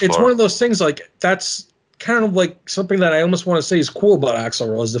 same goes for. It's one of those things. Like, that's kind of like something that I almost want to say is cool about Axl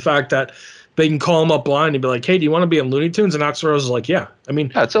Rose, the fact that they can call him up blind and be like, "Hey, do you want to be on Looney Tunes?" And Axl Rose is like, "Yeah." I mean,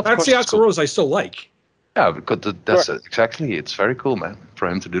 that's the Axl Rose I still like. Yeah, because that's exactly. It's very cool, man, for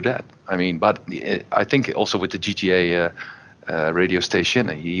him to do that. I mean, but I think also with the GTA radio station,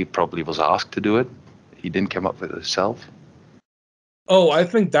 he probably was asked to do it. He didn't come up with it himself. Oh, I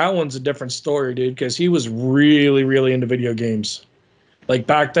think that one's a different story, dude, because he was really, really into video games. Like,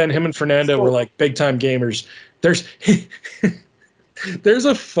 back then, him and Fernando were like big time gamers. There's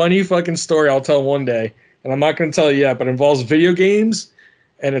a funny fucking story I'll tell one day, and I'm not going to tell you yet, but it involves video games,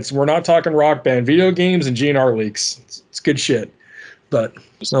 and we're not talking Rock Band, video games and GnR leaks. It's good shit, but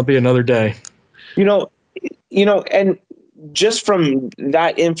it'll be another day. You know, and just from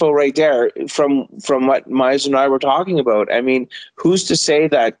that info right there, from what Miles and I were talking about, I mean, who's to say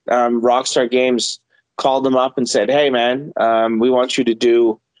that Rockstar Games called them up and said, "Hey, man, we want you to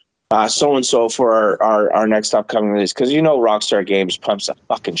do so and so for our next upcoming release," because Rockstar Games pumps a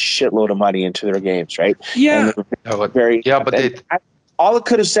fucking shitload of money into their games, right? Yeah. All it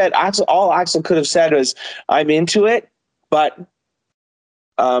could have said, all Axl could have said was, "I'm into it, but."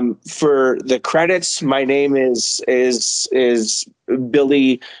 For the credits, my name is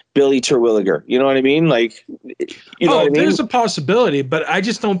Billy Terwilliger. You know what I mean? Like, you know what I mean? There's a possibility, but I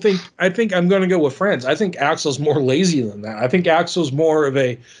just don't think. I think I'm going to go with Friends. I think Axl's more lazy than that. I think Axl's more of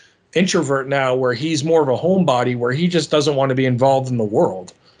a introvert now, where he's more of a homebody, where he just doesn't want to be involved in the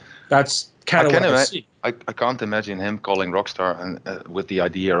world. That's kind of what I see. I can't imagine him calling Rockstar and with the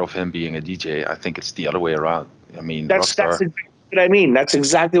idea of him being a DJ. I think it's the other way around. I mean, Rockstar. What I mean. That's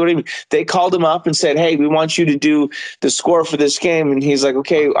exactly what I mean. They called him up and said, "Hey, we want you to do the score for this game," and he's like,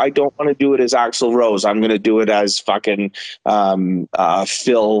 "Okay, I don't want to do it as Axl Rose. I'm going to do it as fucking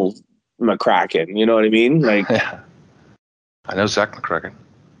Phil McCracken." You know what I mean? Like, I know Zach McCracken.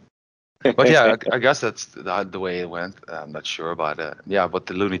 But yeah, I guess that's the way it went. I'm not sure about it. Yeah, but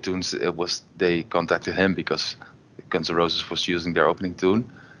the Looney Tunes, they contacted him because Guns N' Roses was using their opening tune.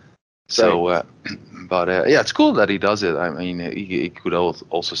 So, yeah, it's cool that he does it. I mean, he could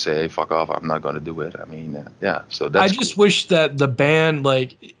also say, hey, fuck off, I'm not going to do it. I mean, yeah, so that's I just wish that the band,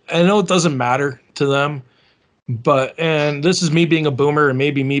 like, I know it doesn't matter to them, but, and this is me being a boomer and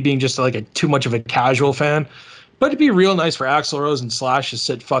maybe me being just like too much of a casual fan, but it'd be real nice for Axl Rose and Slash to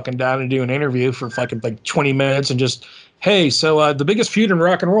sit fucking down and do an interview for fucking like 20 minutes and just, hey, so the biggest feud in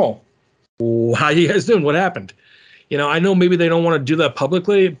rock and roll. How you guys doing? What happened? You know, I know maybe they don't want to do that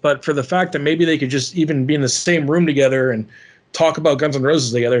publicly, but for the fact that maybe they could just even be in the same room together and talk about Guns N'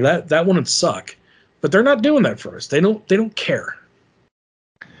 Roses together, that wouldn't suck. But they're not doing that for us. They don't care.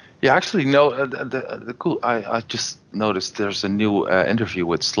 Yeah, actually, no. The cool. I just noticed there's a new interview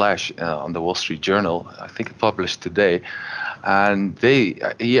with Slash on the Wall Street Journal. I think it published today, and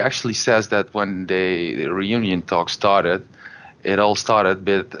he actually says that when the reunion talk started, it all started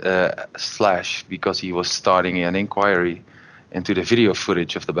with Slash because he was starting an inquiry into the video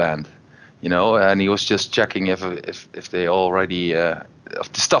footage of the band, you know, and he was just checking if they already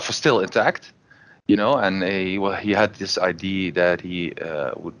if the stuff was still intact, you know, and he had this idea that he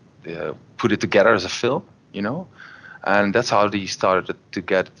would put it together as a film, you know, and that's how he started to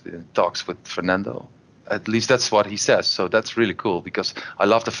get in talks with Fernando. At least that's what he says. So that's really cool because I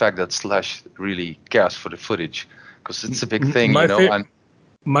love the fact that Slash really cares for the footage. Because it's a big thing, you know.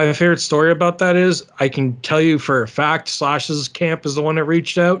 My favorite story about that is I can tell you for a fact Slash's camp is the one that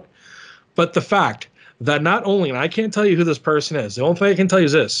reached out. But the fact that not only, and I can't tell you who this person is, the only thing I can tell you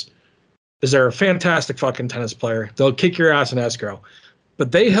is they're a fantastic fucking tennis player. They'll kick your ass in escrow.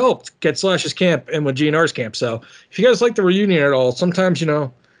 But they helped get Slash's camp in with GnR's camp. So if you guys like the reunion at all, sometimes, you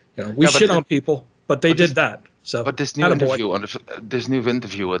know we shit on people, but they did that. So, but this new interview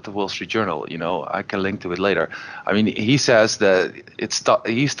at the Wall Street Journal, you know, I can link to it later. I mean, he says that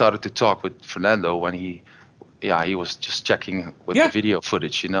he started to talk with Fernando when he was just checking with the video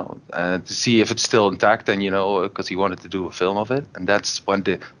footage, you know, and to see if it's still intact, and you know, because he wanted to do a film of it, and that's when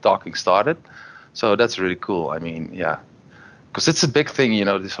the talking started. So that's really cool. I mean, yeah, because it's a big thing, you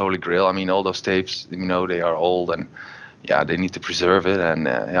know, this Holy Grail. I mean, all those tapes, you know, they are old and. Yeah, they need to preserve it, and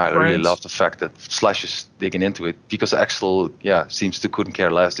I really love the fact that Slash is digging into it because Axxl, seems to couldn't care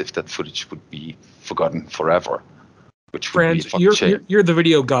less if that footage would be forgotten forever, which would be a fucking shame. You're the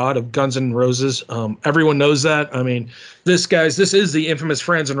video god of Guns N' Roses. Everyone knows that. I mean, this is the infamous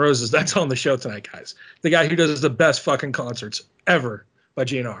Frans and Roses. That's on the show tonight, guys. The guy who does the best fucking concerts ever by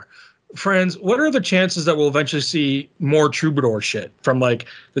GnR. Friends, what are the chances that we'll eventually see more Troubadour shit from like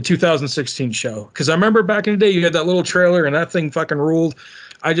the 2016 show? Because I remember back in the day, you had that little trailer and that thing fucking ruled.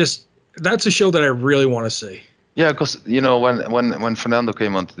 That's a show that I really want to see. Yeah, because you know when Fernando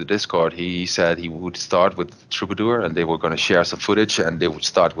came onto the Discord, he said he would start with Troubadour and they were going to share some footage and they would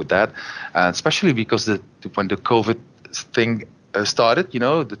start with that, and especially because when the COVID thing started, you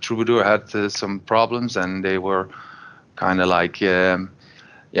know, the Troubadour had some problems and they were kind of like.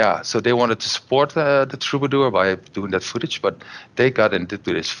 So they wanted to support the Troubadour by doing that footage, but they got into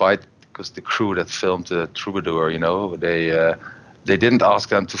this fight because the crew that filmed the Troubadour, you know, they didn't ask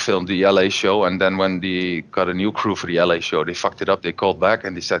them to film the LA show, and then when they got a new crew for the LA show, they fucked it up. They called back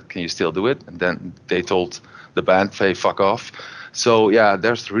and they said, "Can you still do it?" And then they told the band, "Hey, fuck off." So yeah,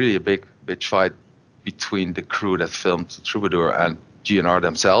 there's really a big bitch fight between the crew that filmed the Troubadour and GnR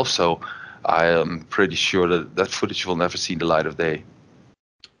themselves. So I am pretty sure that footage will never see the light of day.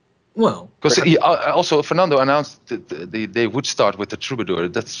 Well, because also Fernando announced that they would start with the Troubadour.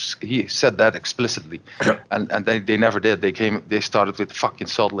 He said that explicitly, and they never did. They started with fucking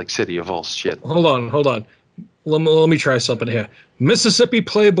Salt Lake City of all shit. Hold on. Let me try something here. Mississippi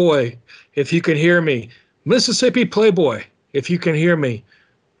Playboy, if you can hear me. Mississippi Playboy, if you can hear me.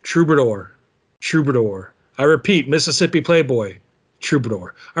 Troubadour. I repeat, Mississippi Playboy.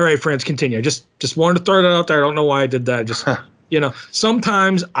 Troubadour. All right, friends, continue. Just wanted to throw that out there. I don't know why I did that. Just. You know,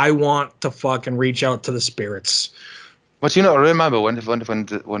 sometimes I want to fucking reach out to the spirits. But you know, remember when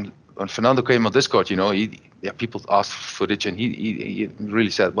Fernando came on Discord, you know, people asked for footage, and he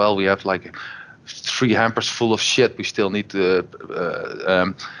really said, "Well, we have like 3 hampers full of shit. We still need the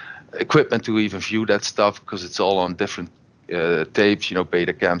equipment to even view that stuff because it's all on different tapes, you know,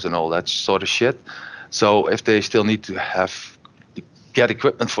 beta cams and all that sort of shit. So if they still need to get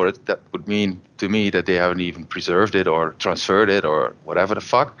equipment for it, that would mean to me that they haven't even preserved it or transferred it or whatever the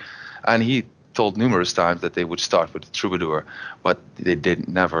fuck." And he told numerous times that they would start with the Troubadour, but they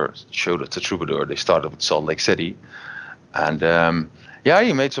never showed us the Troubadour. They started with Salt Lake City, and Yeah,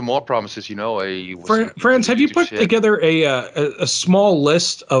 he made some more promises. You know, he was Frans, have you YouTube put shit. together a small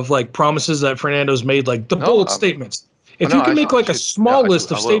list of like promises that Fernando's made, like the bullet statements? If you can make like a small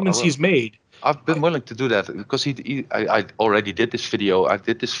list of statements he's made. I've been willing to do that because I already did this video. I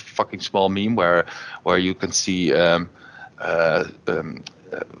did this fucking small meme where you can see when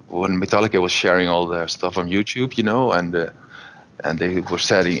Metallica was sharing all their stuff on YouTube, you know, and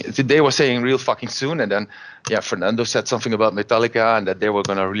they were saying real fucking soon, and then Fernando said something about Metallica and that they were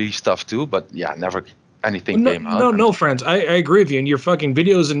gonna release stuff too, but never anything came out. No, friends, I agree with you, and your fucking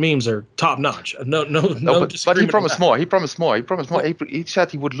videos and memes are top notch. No, but he promised more. He promised more. Well, He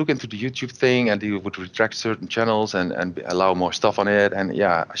said he would look into the YouTube thing and he would retract certain channels and allow more stuff on it. And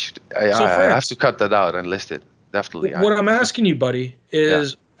I have to cut that out and list it. Definitely. What I'm asking you, buddy,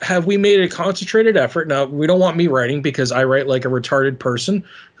 is have we made a concentrated effort? Now, we don't want me writing because I write like a retarded person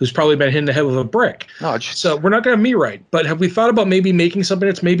who's probably been hit in the head with a brick. No, so we're not going to me write. But have we thought about maybe making something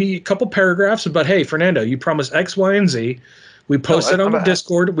that's maybe a couple paragraphs about, hey, Fernando, you promised X, Y, and Z. We post it on the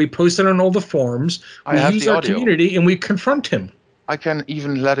Discord. We post it on all the forums. We use our community, and we confront him. I can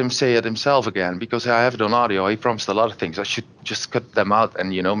even let him say it himself again because I have it on audio. He promised a lot of things. I should just cut them out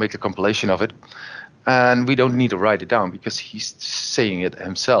and, you know, make a compilation of it. And we don't need to write it down because he's saying it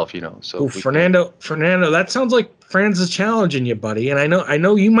himself, you know. So Fernando, that sounds like Franz is challenging you, buddy. And I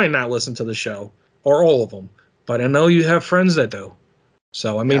know you might not listen to the show or all of them, but I know you have friends that do.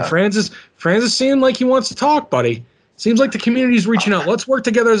 So I mean, Franz is seeming like he wants to talk, buddy. Seems like the community's reaching out. Let's work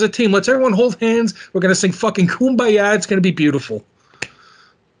together as a team. Let's everyone hold hands. We're gonna sing fucking Kumbaya. It's gonna be beautiful.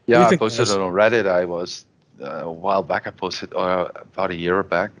 Yeah, I posted it on Reddit. I was a while back. I posted about a year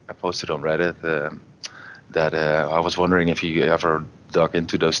back. I posted on Reddit. That I was wondering if you ever dug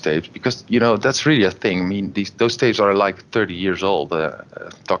into those tapes because, you know, that's really a thing. I mean, those tapes are like 30 years old,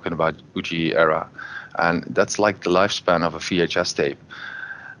 talking about Uji era, and that's like the lifespan of a VHS tape.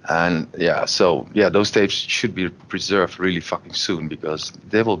 And those tapes should be preserved really fucking soon because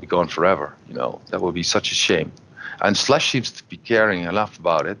they will be gone forever. You know, that would be such a shame. And Slash seems to be caring enough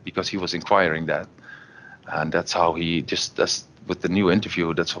about it because he was inquiring that, and that's how that's with the new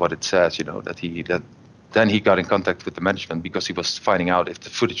interview. That's what it says. You know, Then he got in contact with the management because he was finding out if the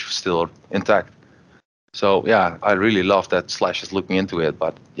footage was still intact. So yeah, I really love that Slash is looking into it.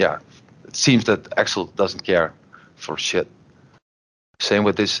 But yeah, it seems that Axxl doesn't care for shit. Same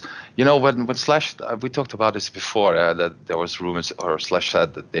with this, you know, when Slash, we talked about this before, that there was rumors or Slash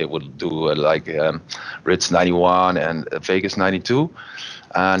said that they would do Ritz 91 and Vegas 92.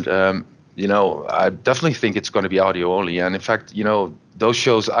 And, you know, I definitely think it's going to be audio only. And in fact, you know, those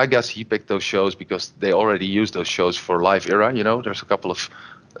shows, I guess he picked those shows because they already used those shows for Live Era. You know, there's a couple of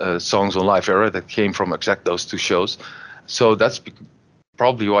songs on Live Era that came from exact those two shows. So that's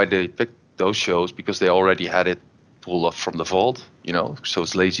probably why they picked those shows, because they already had it pulled off from the vault, you know, so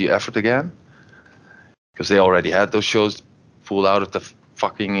it's lazy effort again. Because they already had those shows pulled out of the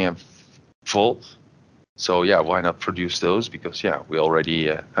fucking vault. So yeah, why not produce those? Because we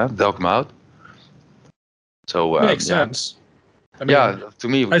already dug them out. So makes sense. I mean, to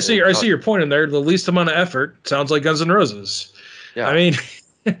me, I see your point in there. The least amount of effort sounds like Guns N' Roses. Yeah, I mean,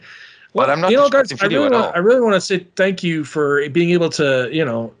 well, but I'm not. You know, guys, I really want to say thank you for being able to, you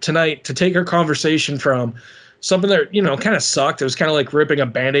know, tonight to take our conversation from something that, you know, kind of sucked. It was kind of like ripping a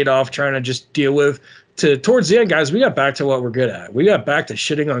Band-Aid off, trying to just deal with. To towards the end, guys, we got back to what we're good at. We got back to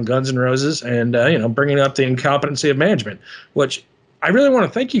shitting on Guns N' Roses and you know, bringing up the incompetency of management, which I really want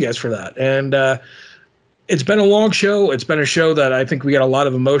to thank you guys for that. And it's been a long show. It's been a show that I think we got a lot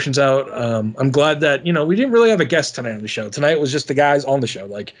of emotions out. I'm glad that, you know, we didn't really have a guest tonight on the show. Tonight was just the guys on the show.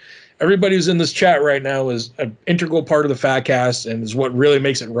 Like, everybody who's in this chat right now is an integral part of the Fatcast and is what really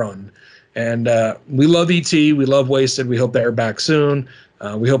makes it run. And we love ET. We love Wasted. We hope they're back soon.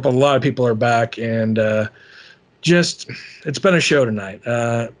 We hope a lot of people are back. And it's been a show tonight.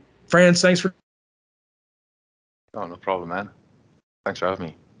 Frans, thanks for. Oh, no problem, man. Thanks for having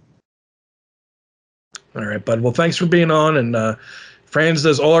me. All right, bud. Well, thanks for being on. And Frans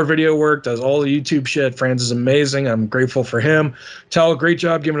does all our video work, does all the YouTube shit. Frans is amazing. I'm grateful for him. Tal, great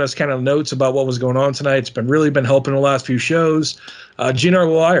job giving us kind of notes about what was going on tonight. It's been helping the last few shows.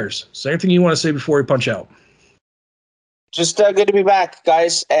 GnRLiars, is there anything you want to say before we punch out? Just good to be back,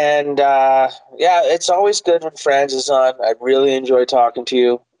 guys. And it's always good when Frans is on. I really enjoy talking to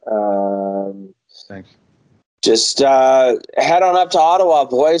you. Thanks. Just head on up to Ottawa,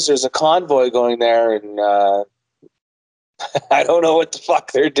 boys. There's a convoy going there, and I don't know what the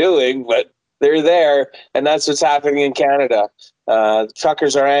fuck they're doing, but they're there, and that's what's happening in Canada. The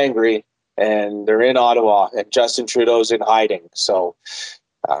truckers are angry, and they're in Ottawa, and Justin Trudeau's in hiding. So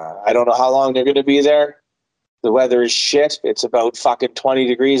I don't know how long they're going to be there, The weather is shit. It's about fucking 20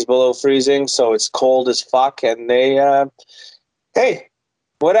 degrees below freezing, so it's cold as fuck. And they, hey,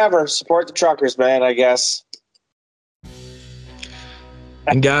 whatever. Support the truckers, man, I guess.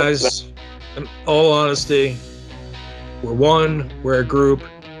 And guys, in all honesty, we're one, we're a group.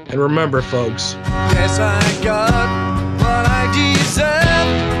 And remember, folks. Yes, I got